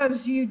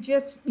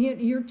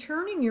you're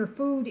turning your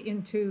food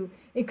into,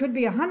 it could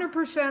be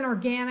 100%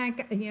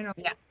 organic,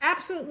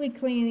 absolutely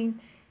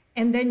clean,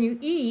 and then you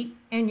eat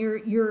and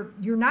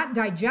you're not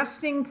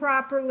digesting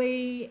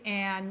properly,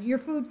 and your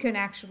food can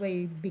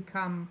actually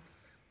become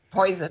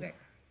poison.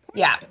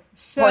 Yeah.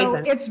 So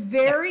it's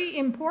very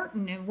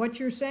important, and what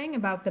you're saying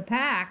about the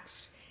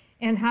packs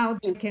and how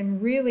they can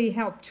really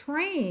help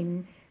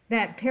train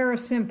that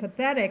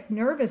parasympathetic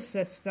nervous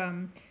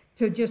system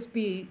to just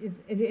be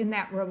in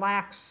that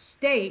relaxed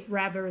state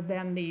rather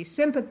than the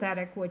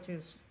sympathetic, which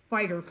is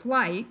fight or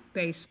flight,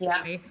 basically.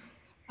 Yeah.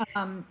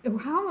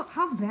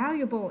 How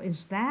valuable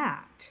is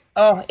that?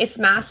 Oh, it's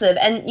massive.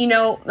 And,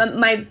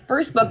 my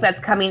first book that's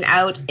coming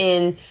out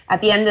at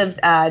the end of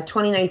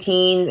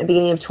 2019, the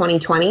beginning of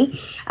 2020,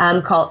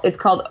 it's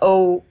called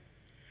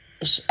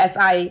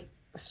OSI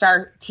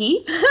Star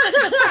T.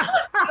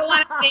 I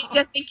want to say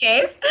just in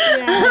case.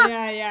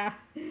 Yeah.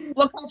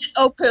 We'll call it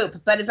O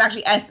Poop, but it's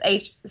actually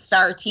SH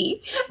Star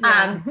T.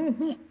 Yeah.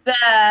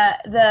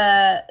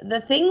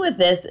 The thing with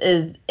this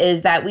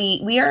is that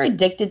we are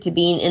addicted to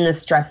being in the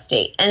stress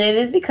state, and it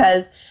is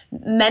because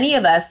many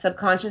of us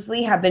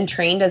subconsciously have been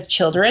trained as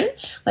children.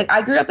 Like,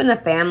 I grew up in a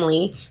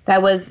family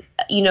that was,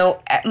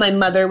 my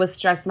mother was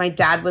stressed, my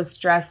dad was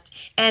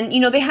stressed, and,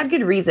 they had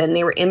good reason.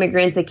 They were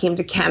immigrants. They came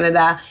to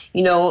Canada.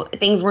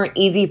 Things weren't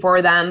easy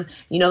for them.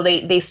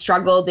 They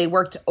struggled. They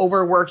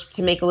overworked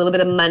to make a little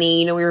bit of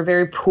money. We were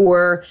very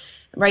poor.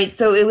 Right.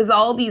 So it was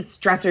all these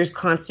stressors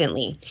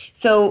constantly.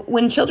 So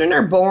when children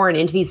are born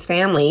into these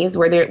families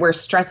where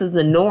stress is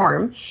the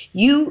norm,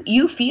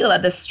 you feel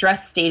that the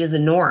stress state is a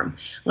norm.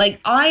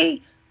 Like, I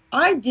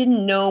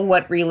didn't know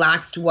what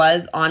relaxed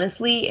was,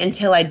 honestly,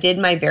 until I did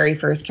my very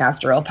first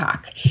castor oil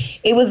pack.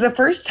 It was the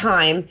first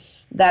time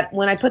that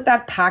when I put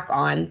that pack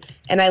on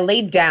and I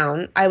laid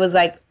down, I was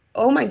like,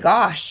 oh my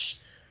gosh,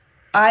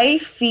 I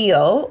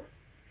feel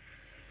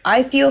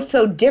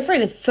so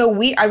different. It's so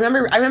weird. I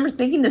remember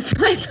thinking this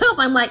to myself.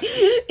 I'm like,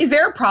 is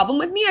there a problem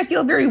with me? I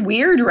feel very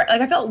weird. Like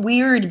I felt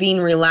weird being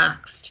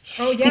relaxed.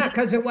 Oh yeah,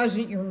 because it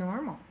wasn't your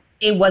normal.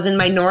 It wasn't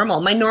my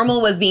normal. My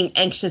normal was being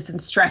anxious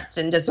and stressed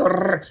and just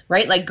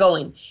right, like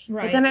going.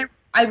 Right. But then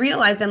I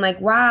realized, I'm like,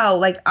 wow,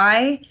 like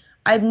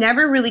I've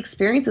never really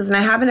experienced this and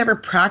I haven't ever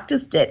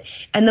practiced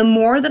it. And the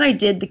more that I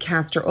did the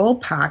castor oil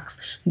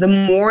packs, the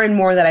more and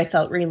more that I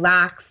felt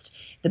relaxed,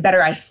 the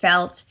better I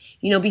felt.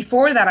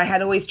 Before that, I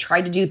had always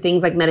tried to do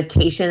things like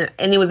meditation,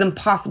 and it was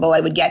impossible.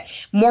 I would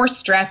get more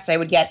stressed. I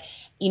would get,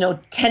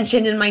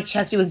 tension in my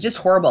chest. It was just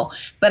horrible.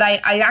 But I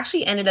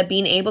actually ended up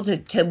being able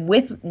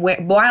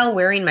while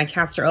wearing my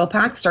castor oil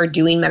pack, start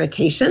doing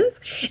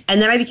meditations.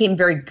 And then I became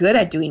very good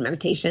at doing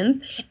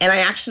meditations. And I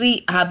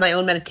actually have my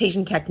own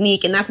meditation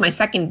technique. And that's my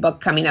second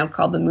book coming out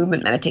called The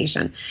Movement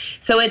Meditation.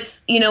 So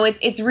it's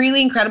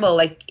really incredible.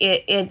 Like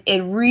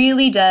it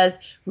really does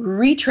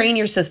retrain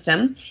your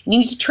system. You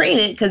need to train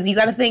it because you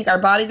got to think our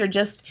bodies are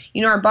just,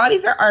 our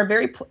bodies are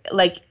very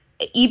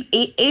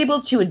able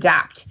to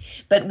adapt,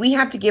 but we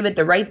have to give it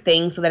the right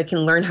thing so that it can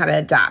learn how to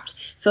adapt.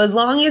 So as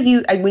long as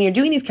when you're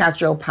doing these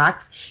castor oil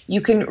packs,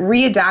 you can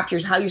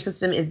readapt how your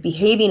system is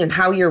behaving and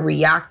how you're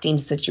reacting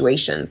to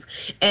situations.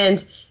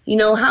 And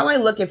how I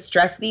look at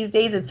stress these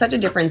days, it's such a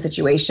different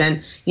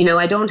situation.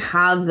 I don't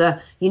have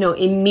the,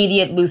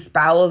 immediate loose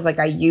bowels like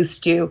I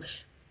used to.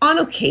 On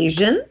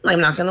occasion,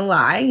 I'm not going to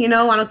lie,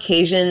 on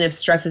occasion, if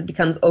stress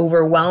becomes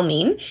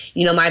overwhelming,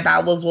 my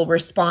bowels will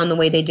respond the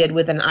way they did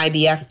with an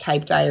IBS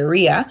type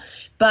diarrhea.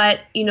 But,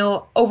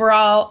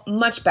 overall,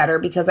 much better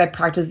because I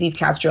practice these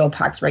castor oil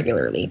packs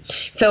regularly.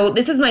 So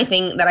this is my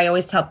thing that I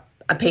always tell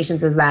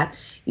patients is that,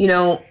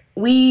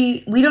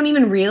 we don't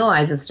even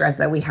realize the stress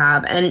that we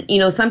have. And,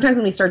 sometimes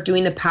when we start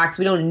doing the packs,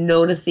 we don't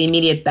notice the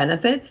immediate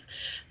benefits.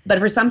 But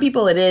for some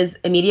people, it is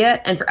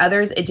immediate. And for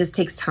others, it just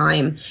takes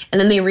time. And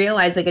then they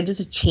realize like it's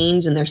just a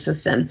change in their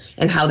system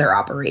and how they're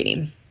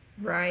operating.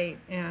 Right.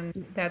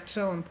 And that's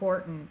so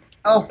important.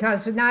 Oh.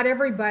 Because not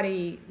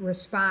everybody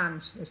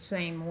responds the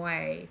same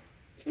way.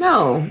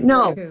 No.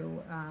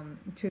 To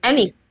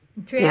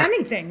Yeah.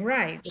 anything,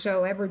 right.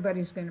 So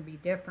everybody's going to be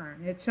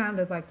different. It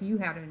sounded like you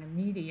had an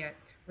immediate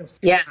response.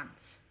 Yeah.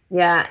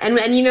 Yeah. And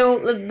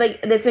like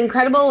it's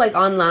incredible, like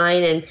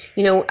online and,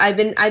 I've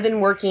been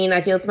working,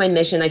 I feel it's my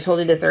mission. I told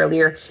you this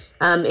earlier.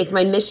 It's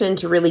my mission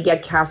to really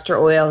get castor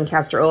oil and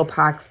castor oil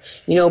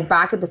packs,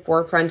 back at the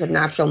forefront of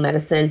natural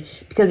medicine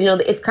because,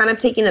 it's kind of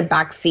taking a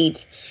back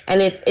seat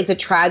and it's a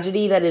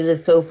tragedy that it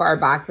is so far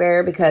back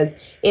there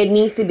because it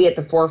needs to be at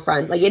the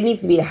forefront. Like it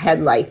needs to be the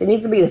headlights. It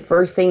needs to be the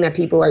first thing that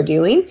people are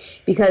doing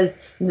because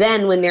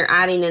then when they're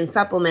adding in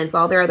supplements,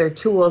 all their other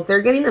tools,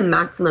 they're getting the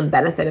maximum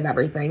benefit of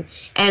everything.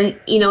 And,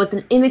 it's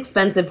an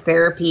inexpensive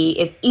therapy.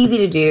 It's easy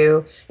to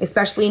do,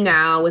 especially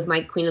now with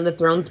my Queen of the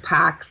Thrones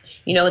packs.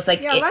 It's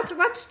like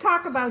let's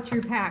talk about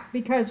your pack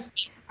because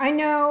I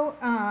know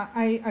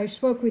I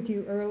spoke with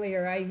you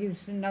earlier. I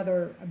used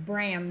another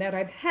brand that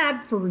I've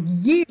had for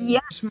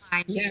years,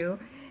 mind you,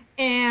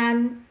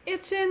 and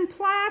it's in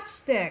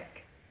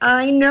plastic.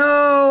 I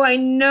know.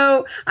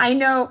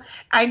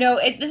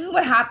 This is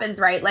what happens,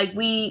 right? Like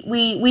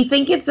we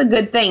think it's a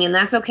good thing and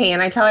that's okay.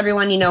 And I tell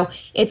everyone,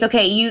 it's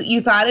okay.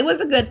 You thought it was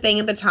a good thing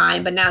at the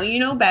time, but now you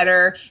know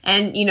better.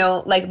 And,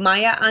 like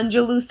Maya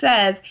Angelou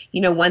says,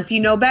 once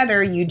you know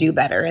better, you do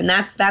better. And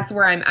that's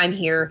where I'm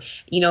here,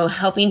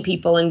 helping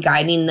people and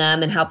guiding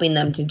them and helping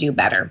them to do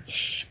better,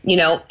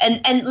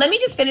 and let me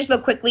just finish though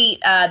quickly,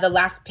 the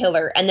last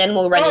pillar and then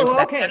we'll run into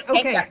that.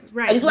 Okay.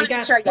 Right. I just want to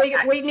make sure I get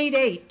that. We need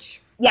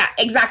H. Yeah,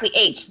 exactly.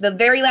 H, the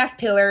very last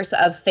pillars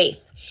of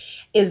faith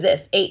is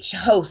this. H,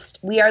 host.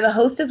 We are the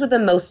hostess with the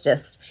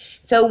mostest.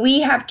 So we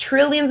have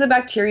trillions of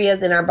bacteria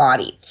in our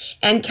body.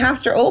 And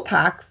castor oil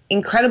packs,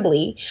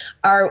 incredibly,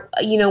 are,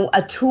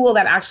 a tool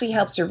that actually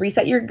helps to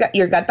reset your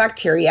gut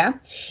bacteria.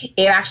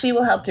 It actually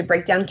will help to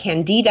break down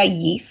candida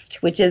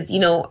yeast, which is,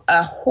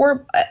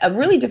 a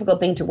really difficult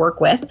thing to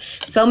work with.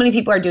 So many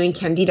people are doing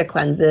candida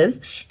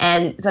cleanses,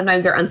 and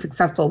sometimes they're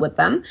unsuccessful with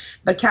them.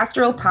 But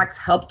castor oil packs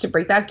help to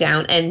break that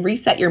down and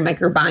reset your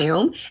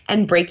microbiome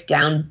and break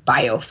down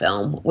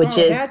biofilm, which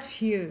that's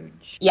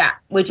huge. Yeah,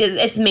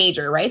 it's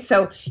major, right?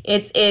 So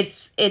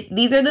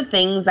these are the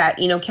things that,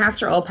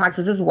 castor oil packs,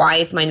 this is why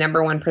it's my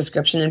number one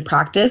prescription in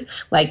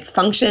practice, like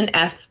function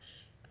of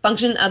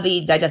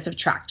the digestive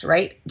tract,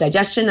 right?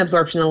 Digestion,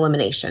 absorption,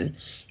 elimination.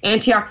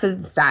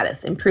 Antioxidant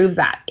status improves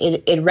that.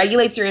 It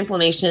regulates your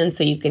inflammation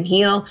so you can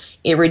heal.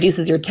 It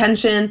reduces your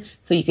tension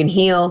so you can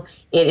heal.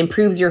 It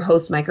improves your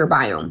host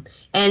microbiome.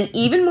 And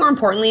even more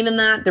importantly than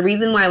that, the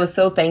reason why I was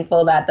so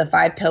thankful that the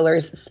 5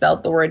 pillars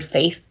spelt the word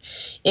faith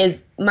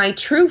is my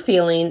true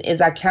feeling is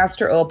that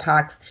castor oil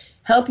packs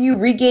help you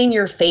regain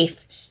your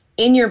faith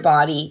in your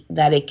body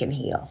that it can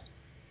heal.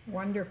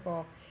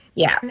 Wonderful.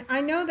 Yeah. And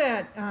I know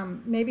that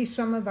maybe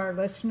some of our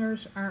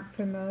listeners aren't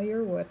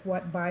familiar with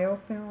what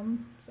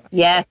biofilms are.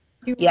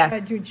 Yes.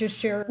 Could you just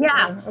share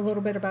a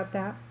little bit about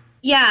that?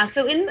 Yeah,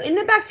 so in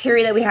the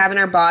bacteria that we have in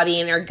our body,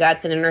 in our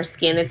guts, and in our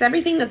skin, it's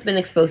everything that's been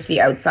exposed to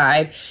the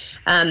outside.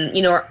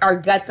 Our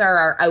guts are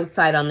our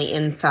outside on the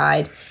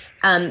inside.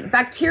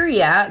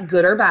 Bacteria,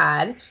 good or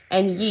bad,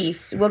 and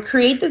yeast will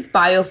create this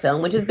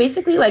biofilm, which is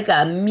basically like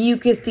a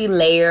mucousy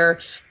layer,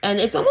 and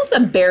it's almost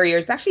a barrier.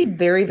 It's actually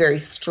very, very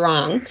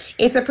strong.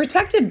 It's a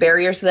protective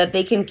barrier so that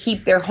they can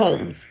keep their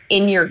homes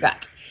in your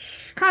gut.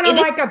 Kind of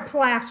like a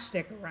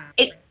plastic around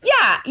it.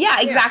 Yeah,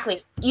 exactly.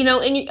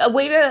 And a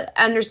way to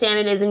understand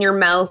it is in your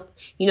mouth.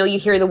 You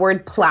hear the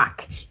word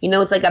plaque.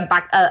 It's like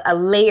a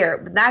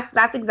layer.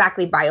 That's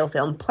exactly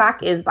biofilm.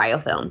 Plaque is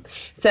biofilm.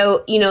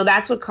 So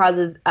that's what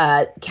causes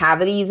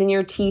cavities in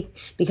your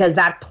teeth, because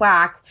that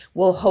plaque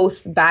will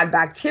host bad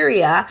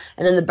bacteria,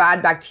 and then the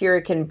bad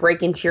bacteria can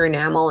break into your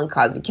enamel and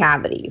cause you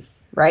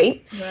cavities.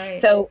 Right.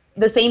 So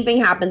the same thing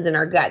happens in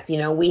our guts.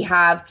 We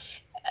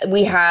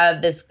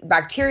have this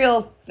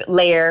bacterial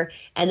layer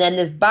and then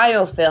this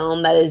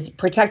biofilm that is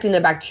protecting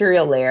the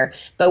bacterial layer.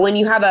 But when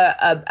you have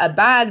a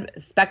bad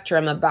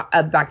spectrum of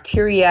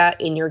bacteria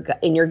in your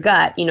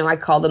gut, I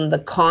call them the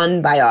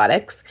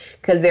conbiotics,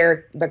 because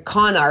they're the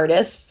con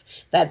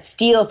artists that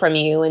steal from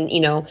you. And,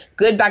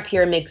 good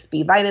bacteria makes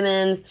B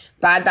vitamins,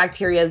 bad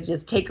bacteria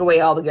just take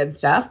away all the good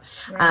stuff.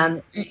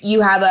 Right.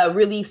 You have a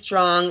really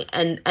strong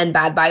and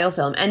bad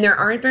biofilm. And there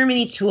aren't very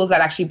many tools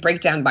that actually break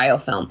down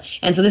biofilm.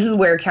 And so this is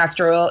where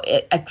castor oil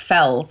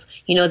excels.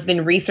 It's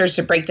been researched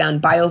to break down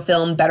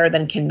biofilm better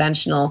than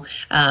conventional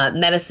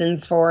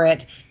medicines for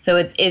it. So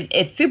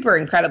it's super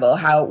incredible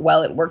how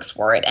well it works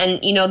for it.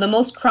 And, the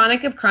most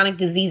chronic of chronic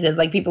diseases,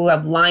 like people who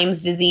have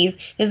Lyme's disease,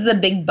 this is a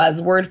big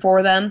buzzword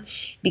for them,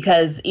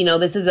 because,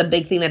 this is a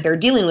big thing that they're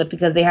dealing with,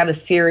 because they have a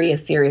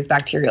serious, serious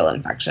bacterial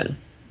infection.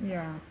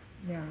 Yeah.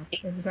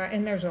 Exactly.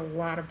 And there's a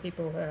lot of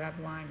people who have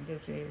Lyme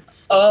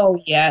disease.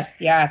 Oh, yes.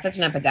 Yeah. Such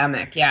an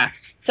epidemic. Yeah.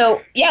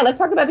 So, let's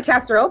talk about the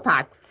castor oil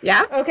packs.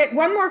 Yeah. Okay.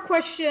 One more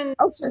question.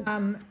 Oh, sure.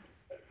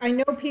 I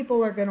know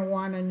people are going to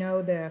want to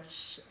know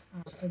this.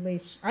 At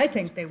least I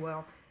think they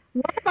will.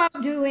 What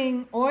about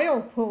doing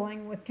oil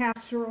pulling with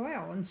castor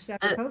oil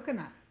instead of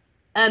coconut?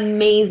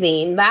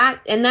 Amazing.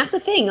 That's the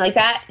thing, like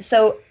that.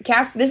 So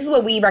this is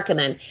what we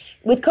recommend.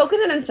 With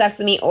coconut and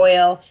sesame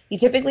oil, you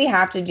typically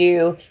have to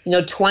do,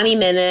 20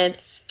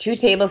 minutes, 2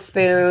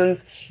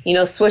 tablespoons,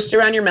 swished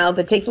around your mouth.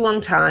 It takes a long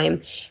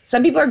time.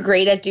 Some people are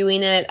great at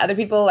doing it. Other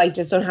people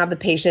just don't have the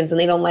patience, and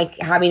they don't like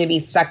having to be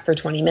stuck for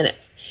 20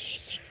 minutes.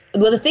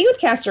 Well, the thing with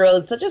castor oil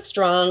is such a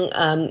strong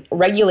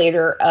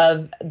regulator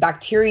of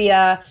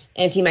bacteria,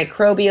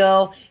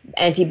 antimicrobial,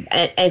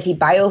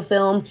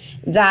 antibiofilm,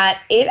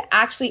 that it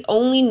actually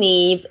only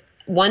needs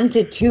 1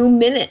 to 2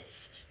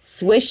 minutes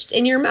swished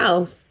in your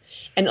mouth,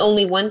 and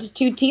only 1 to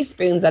 2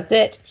 teaspoons. That's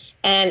it.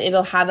 And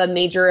it'll have a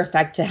major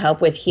effect to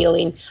help with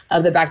healing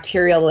of the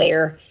bacterial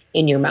layer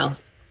in your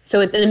mouth. So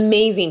it's an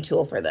amazing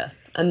tool for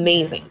this.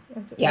 Amazing.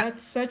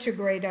 That's such a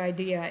great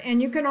idea.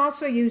 And you can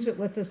also use it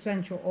with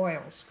essential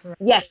oils,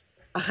 correct?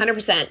 Yes,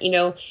 100%.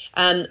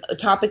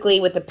 Topically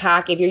with the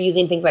pack, if you're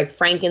using things like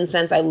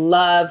frankincense, I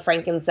love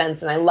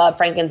frankincense, and I love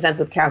frankincense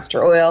with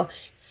castor oil.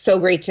 So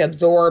great to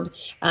absorb.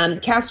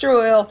 Castor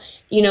oil,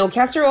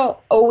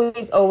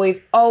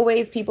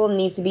 always people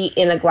need to be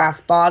in a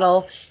glass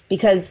bottle,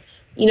 because,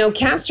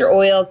 castor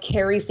oil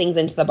carries things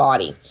into the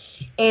body.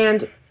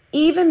 And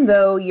even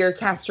though your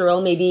castor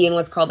oil may be in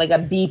what's called like a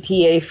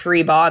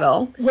BPA-free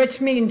bottle. Which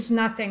means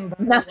nothing, by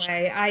the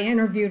way. I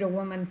interviewed a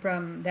woman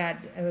that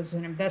was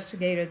an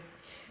investigative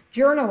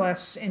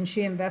journalist, and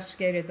she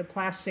investigated the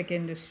plastic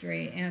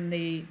industry, and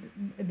the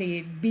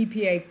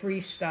BPA-free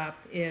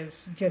stuff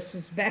is just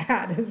as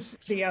bad as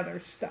the other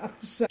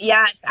stuff. So.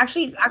 Yeah, it's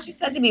actually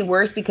said to be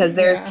worse, because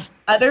there's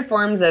other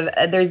forms of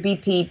there's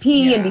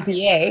BPP and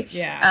BPA.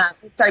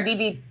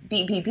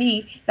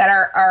 BPP that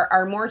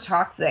are more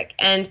toxic,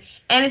 and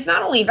it's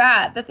not only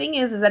that. The thing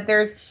is that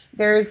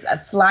there's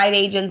slide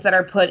agents that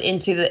are put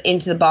into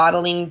the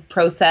bottling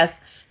process.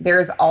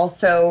 There's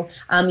also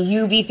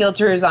UV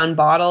filters on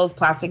bottles,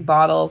 plastic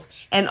bottles,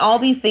 and all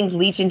these things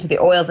leach into the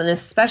oils, and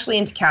especially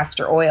into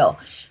castor oil.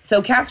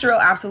 So castor oil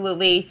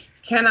absolutely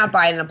cannot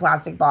buy it in a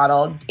plastic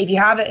bottle. If you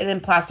have it in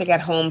plastic at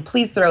home,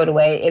 please throw it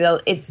away. It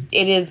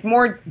is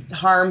more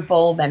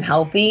harmful than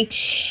healthy.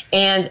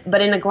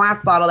 But in a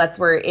glass bottle, that's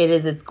where it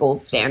is its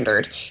gold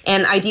standard.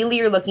 And ideally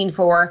you're looking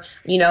for,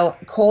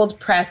 cold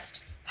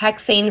pressed,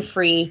 hexane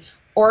free,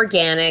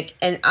 organic,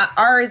 and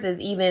ours is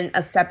even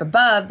a step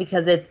above,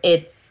 because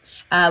it's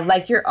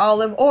like your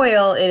olive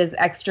oil, it is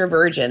extra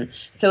virgin.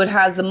 So it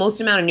has the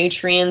most amount of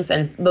nutrients,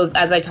 and those,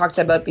 as I talked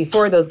about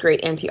before, those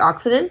great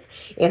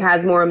antioxidants. It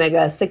has more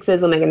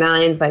omega-6s,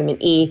 omega-9s, vitamin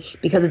E,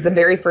 because it's the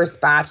very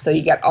first batch, so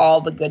you get all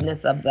the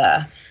goodness of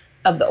the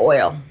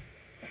oil.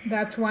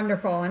 That's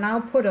wonderful. And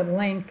I'll put a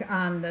link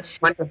on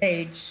the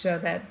page so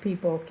that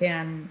people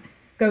can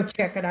go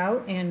check it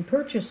out and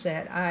purchase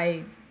it.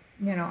 I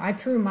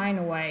threw mine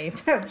away.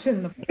 That's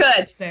in the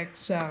plastic.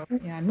 So,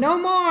 no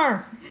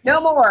more. No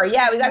more.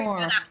 Yeah, we got to get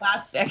rid of that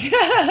plastic.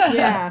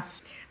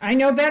 Yes. I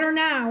know better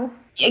now.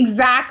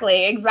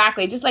 Exactly.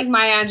 Just like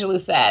Maya Angelou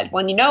said,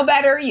 when you know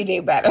better, you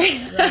do better.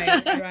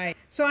 Right.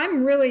 So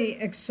I'm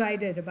really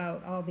excited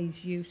about all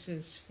these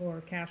uses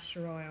for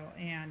castor oil.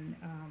 And,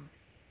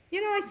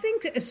 I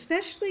think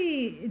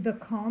especially the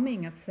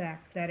calming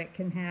effect that it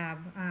can have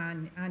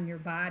on your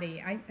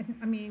body.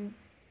 I mean,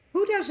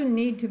 who doesn't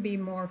need to be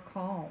more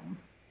calm?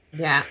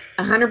 Yeah,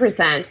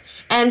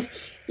 100%. And,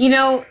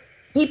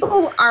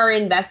 people are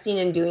investing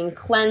in doing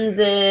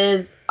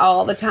cleanses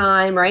all the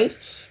time, right?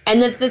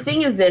 And the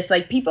thing is this,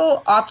 like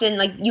people often,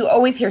 like you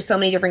always hear so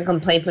many different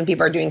complaints when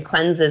people are doing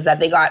cleanses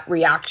that they got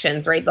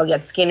reactions, right? They'll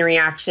get skin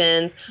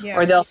reactions,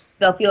 or they'll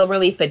Yes. feel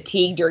really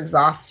fatigued or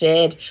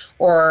exhausted,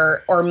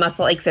 or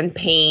muscle aches and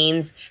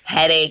pains,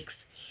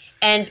 headaches.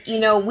 And,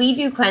 we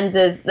do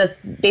cleanses.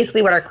 That's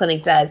basically what our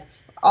clinic does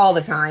all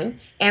the time.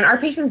 And our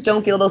patients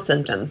don't feel those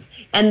symptoms.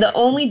 And the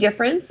only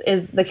difference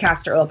is the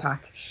castor oil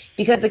pack.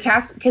 Because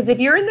if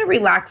you're in the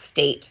relaxed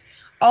state,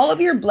 all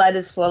of your blood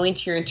is flowing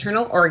to your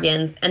internal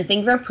organs and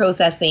things are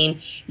processing.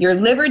 Your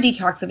liver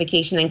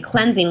detoxification and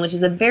cleansing, which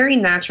is a very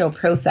natural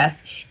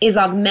process, is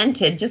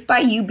augmented just by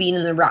you being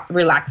in the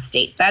relaxed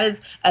state. That is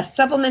a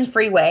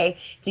supplement-free way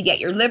to get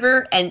your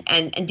liver and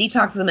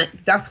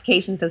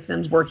detoxification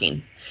systems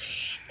working.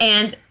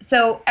 And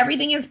so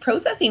everything is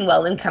processing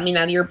well and coming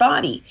out of your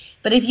body.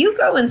 But if you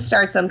go and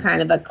start some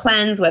kind of a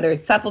cleanse, whether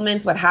it's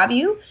supplements, what have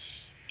you,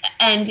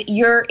 and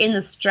you're in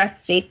the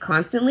stress state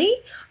constantly,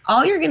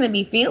 all you're going to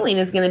be feeling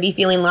is going to be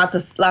feeling lots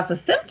of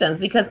symptoms,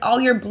 because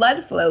all your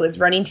blood flow is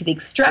running to the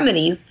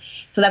extremities.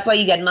 So that's why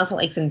you get muscle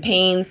aches and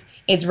pains.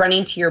 It's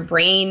running to your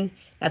brain.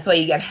 That's why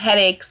you get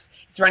headaches.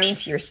 It's running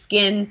to your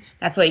skin.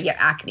 That's why you get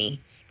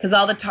acne, because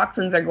all the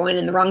toxins are going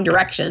in the wrong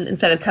direction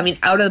instead of coming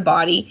out of the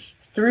body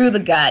through the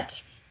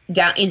gut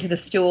down into the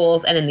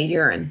stools and in the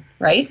urine,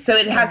 right? So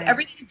it has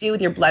everything to do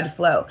with your blood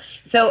flow.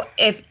 So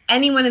if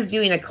anyone is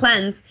doing a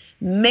cleanse,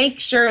 make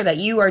sure that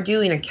you are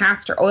doing a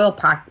castor oil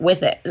pack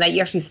with it, and that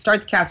you actually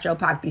start the castor oil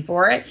pack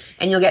before it,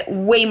 and you'll get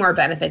way more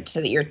benefit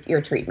to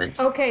your treatment.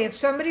 Okay, if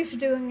somebody's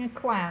doing a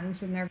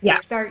cleanse and they're going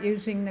to start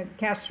using the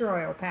castor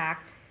oil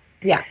pack,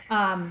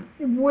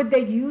 would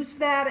they use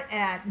that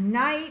at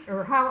night,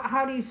 or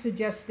how do you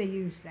suggest they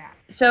use that?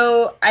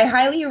 So I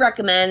highly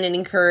recommend and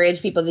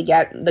encourage people to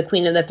get the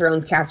Queen of the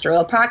Thrones castor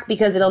oil pack,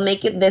 because it'll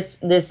make it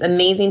this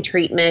amazing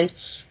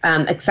treatment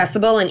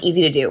accessible and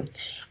easy to do.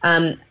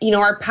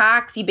 Our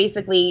packs, you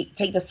basically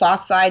take the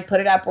soft side, put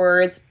it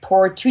upwards,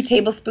 pour 2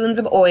 tablespoons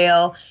of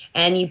oil,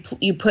 and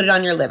you put it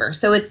on your liver.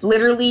 So it's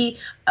literally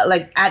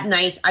like at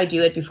night. I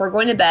do it before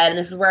going to bed, and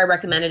this is where I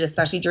recommend it,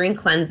 especially during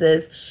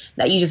cleanses,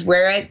 that you just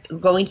wear it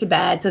going to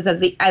bed. So it's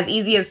as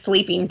easy as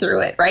sleeping through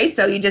it, right?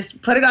 So you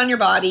just put it on your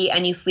body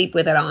and you sleep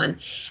with it on.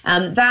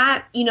 In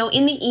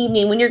the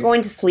evening when you're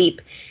going to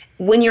sleep,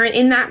 when you're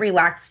in that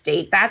relaxed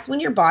state, that's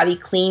when your body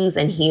cleans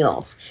and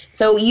heals.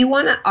 So you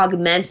want to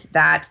augment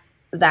that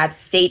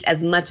state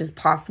as much as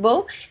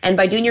possible. And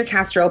by doing your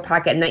castor oil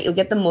pack at night, you'll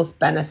get the most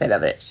benefit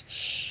of it.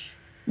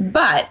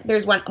 But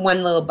there's one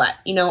little but.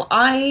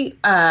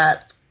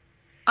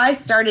 I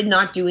started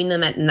not doing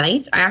them at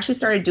night. I actually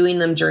started doing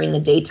them during the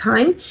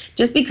daytime,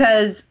 just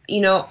because,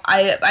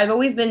 I've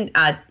always been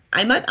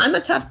I'm a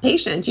tough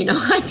patient,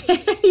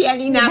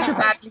 any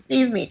naturopath who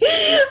sees me.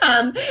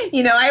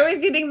 I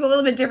always do things a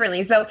little bit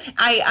differently. So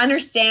I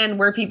understand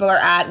where people are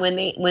at when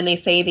they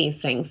say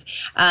these things.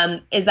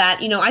 Is that,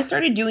 I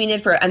started doing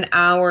it for an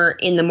hour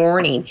in the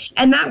morning,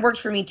 and that worked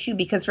for me too,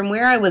 because from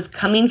where I was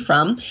coming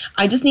from,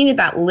 I just needed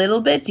that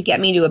little bit to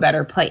get me to a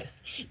better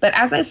place. But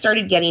as I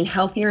started getting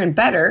healthier and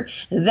better,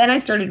 then I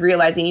started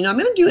realizing, I'm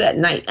going to do it at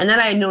night. And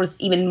then I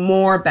noticed even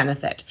more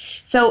benefit.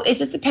 So it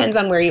just depends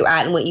on where you're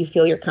at and what you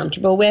feel you're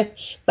comfortable with.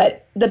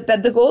 But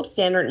the gold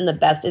standard and the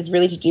best is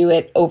really to do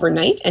it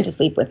overnight and to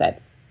sleep with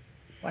it.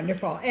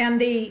 Wonderful. And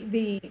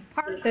the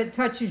part that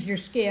touches your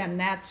skin,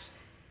 that's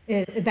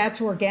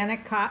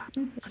organic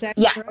cotton? Is that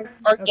correct?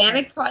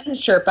 Organic cotton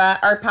Sherpa.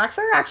 Our packs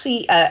are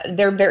actually,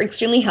 they're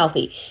extremely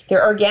healthy.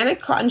 They're organic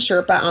cotton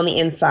Sherpa on the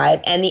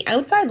inside, and the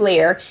outside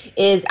layer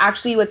is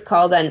actually what's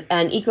called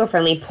an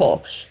eco-friendly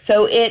pull.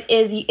 So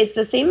it's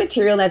the same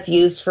material that's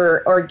used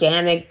for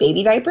organic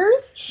baby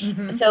diapers.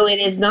 Mm-hmm. So it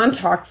is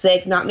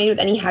non-toxic, not made with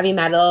any heavy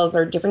metals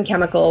or different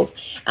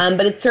chemicals,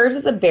 but it serves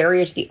as a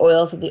barrier to the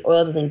oil, so the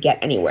oil doesn't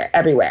get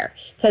everywhere.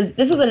 Because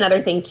this is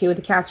another thing too with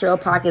the castor oil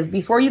pack, is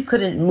before you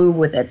couldn't move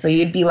with it. So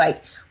you'd be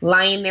like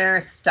lying there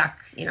stuck,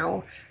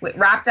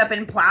 wrapped up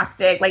in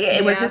plastic. Like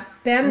it was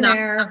just been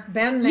there.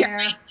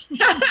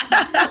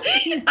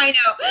 I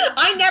know.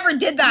 I never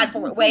did that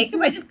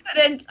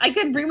because I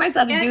couldn't bring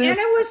myself to do it. And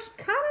it was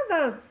kind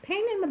of a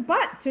pain in the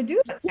butt to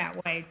do it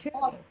that way too.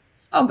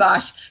 Oh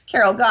gosh,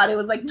 Carol, God, it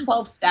was like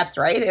 12 steps,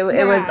 right? It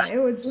was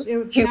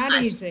not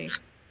much. easy.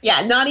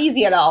 Yeah, not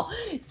easy at all.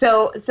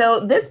 So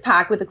this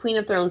pack with the Queen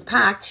of Thrones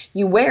pack,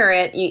 you wear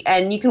it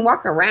and you can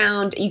walk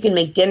around, you can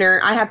make dinner.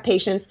 I have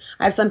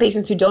some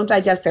patients who don't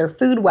digest their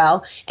food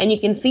well, and you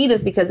can see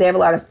this because they have a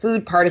lot of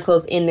food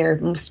particles in their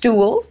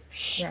stools.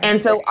 Right.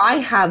 And so I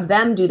have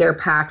them do their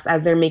packs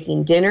as they're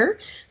making dinner.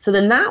 So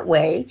then that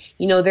way,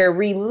 they're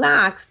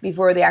relaxed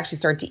before they actually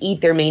start to eat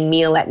their main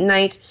meal at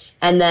night.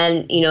 And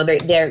then,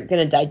 they're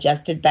going to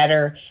digest it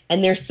better,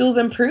 and their stools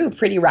improve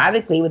pretty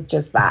radically with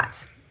just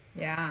that.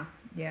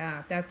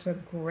 Yeah, that's a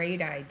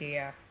great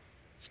idea.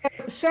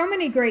 So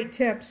many great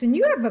tips, and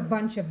you have a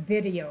bunch of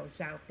videos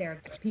out there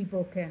that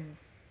people can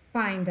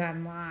find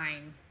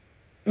online.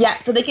 Yeah,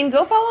 so they can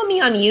go follow me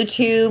on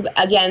YouTube.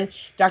 Again,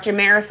 Dr.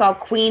 Marisol,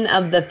 Queen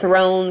of the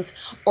Thrones,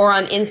 or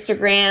on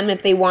Instagram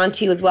if they want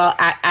to as well,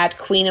 at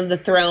Queen of the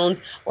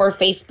Thrones, or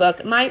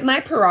Facebook. My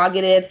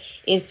prerogative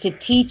is to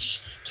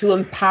teach, to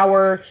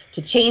empower,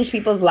 to change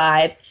people's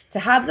lives, to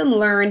have them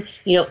learn,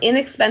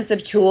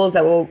 inexpensive tools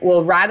that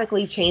will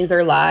radically change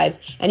their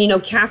lives. And,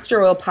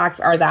 castor oil packs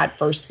are that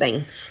first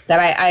thing that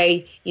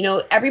I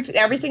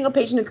every single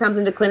patient who comes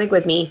into clinic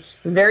with me,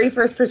 the very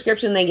first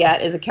prescription they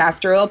get is a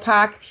castor oil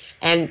pack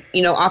and,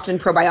 often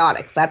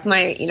probiotics. That's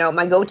my,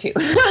 my go-to.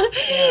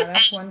 Yeah,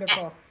 that's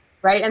wonderful.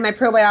 Right. And my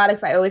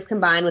probiotics, I always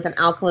combine with an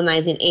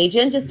alkalinizing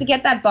agent just to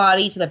get that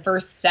body to the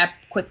first step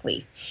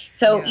quickly.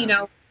 So,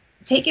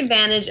 take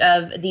advantage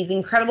of these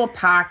incredible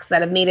packs that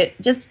have made it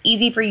just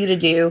easy for you to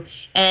do.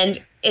 And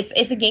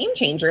it's a game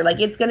changer. Like,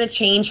 it's going to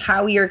change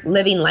how you're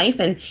living life,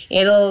 and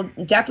it'll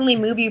definitely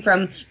move you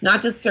from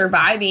not just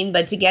surviving,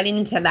 but to getting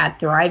into that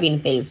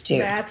thriving phase too.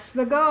 That's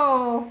the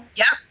goal.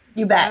 Yep.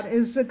 You bet. That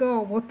is the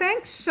goal. Well,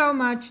 thanks so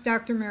much,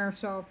 Dr.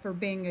 Marisol, for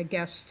being a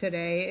guest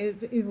today.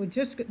 It was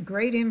just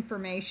great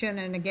information.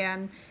 And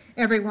again,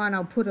 everyone,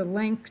 I'll put a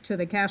link to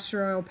the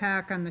castor oil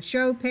pack on the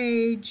show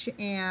page,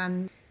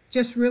 and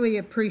just really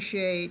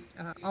appreciate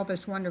all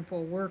this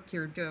wonderful work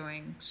you're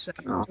doing. So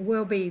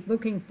we'll be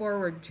looking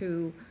forward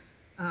to,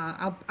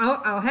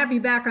 I'll have you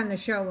back on the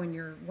show when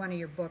one of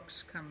your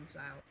books comes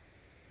out.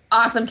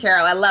 Awesome,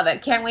 Carol. I love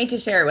it. Can't wait to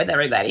share it with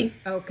everybody.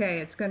 Okay,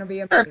 it's going to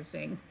be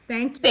amazing.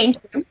 Thank you. Thank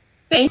you.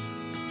 Thank you.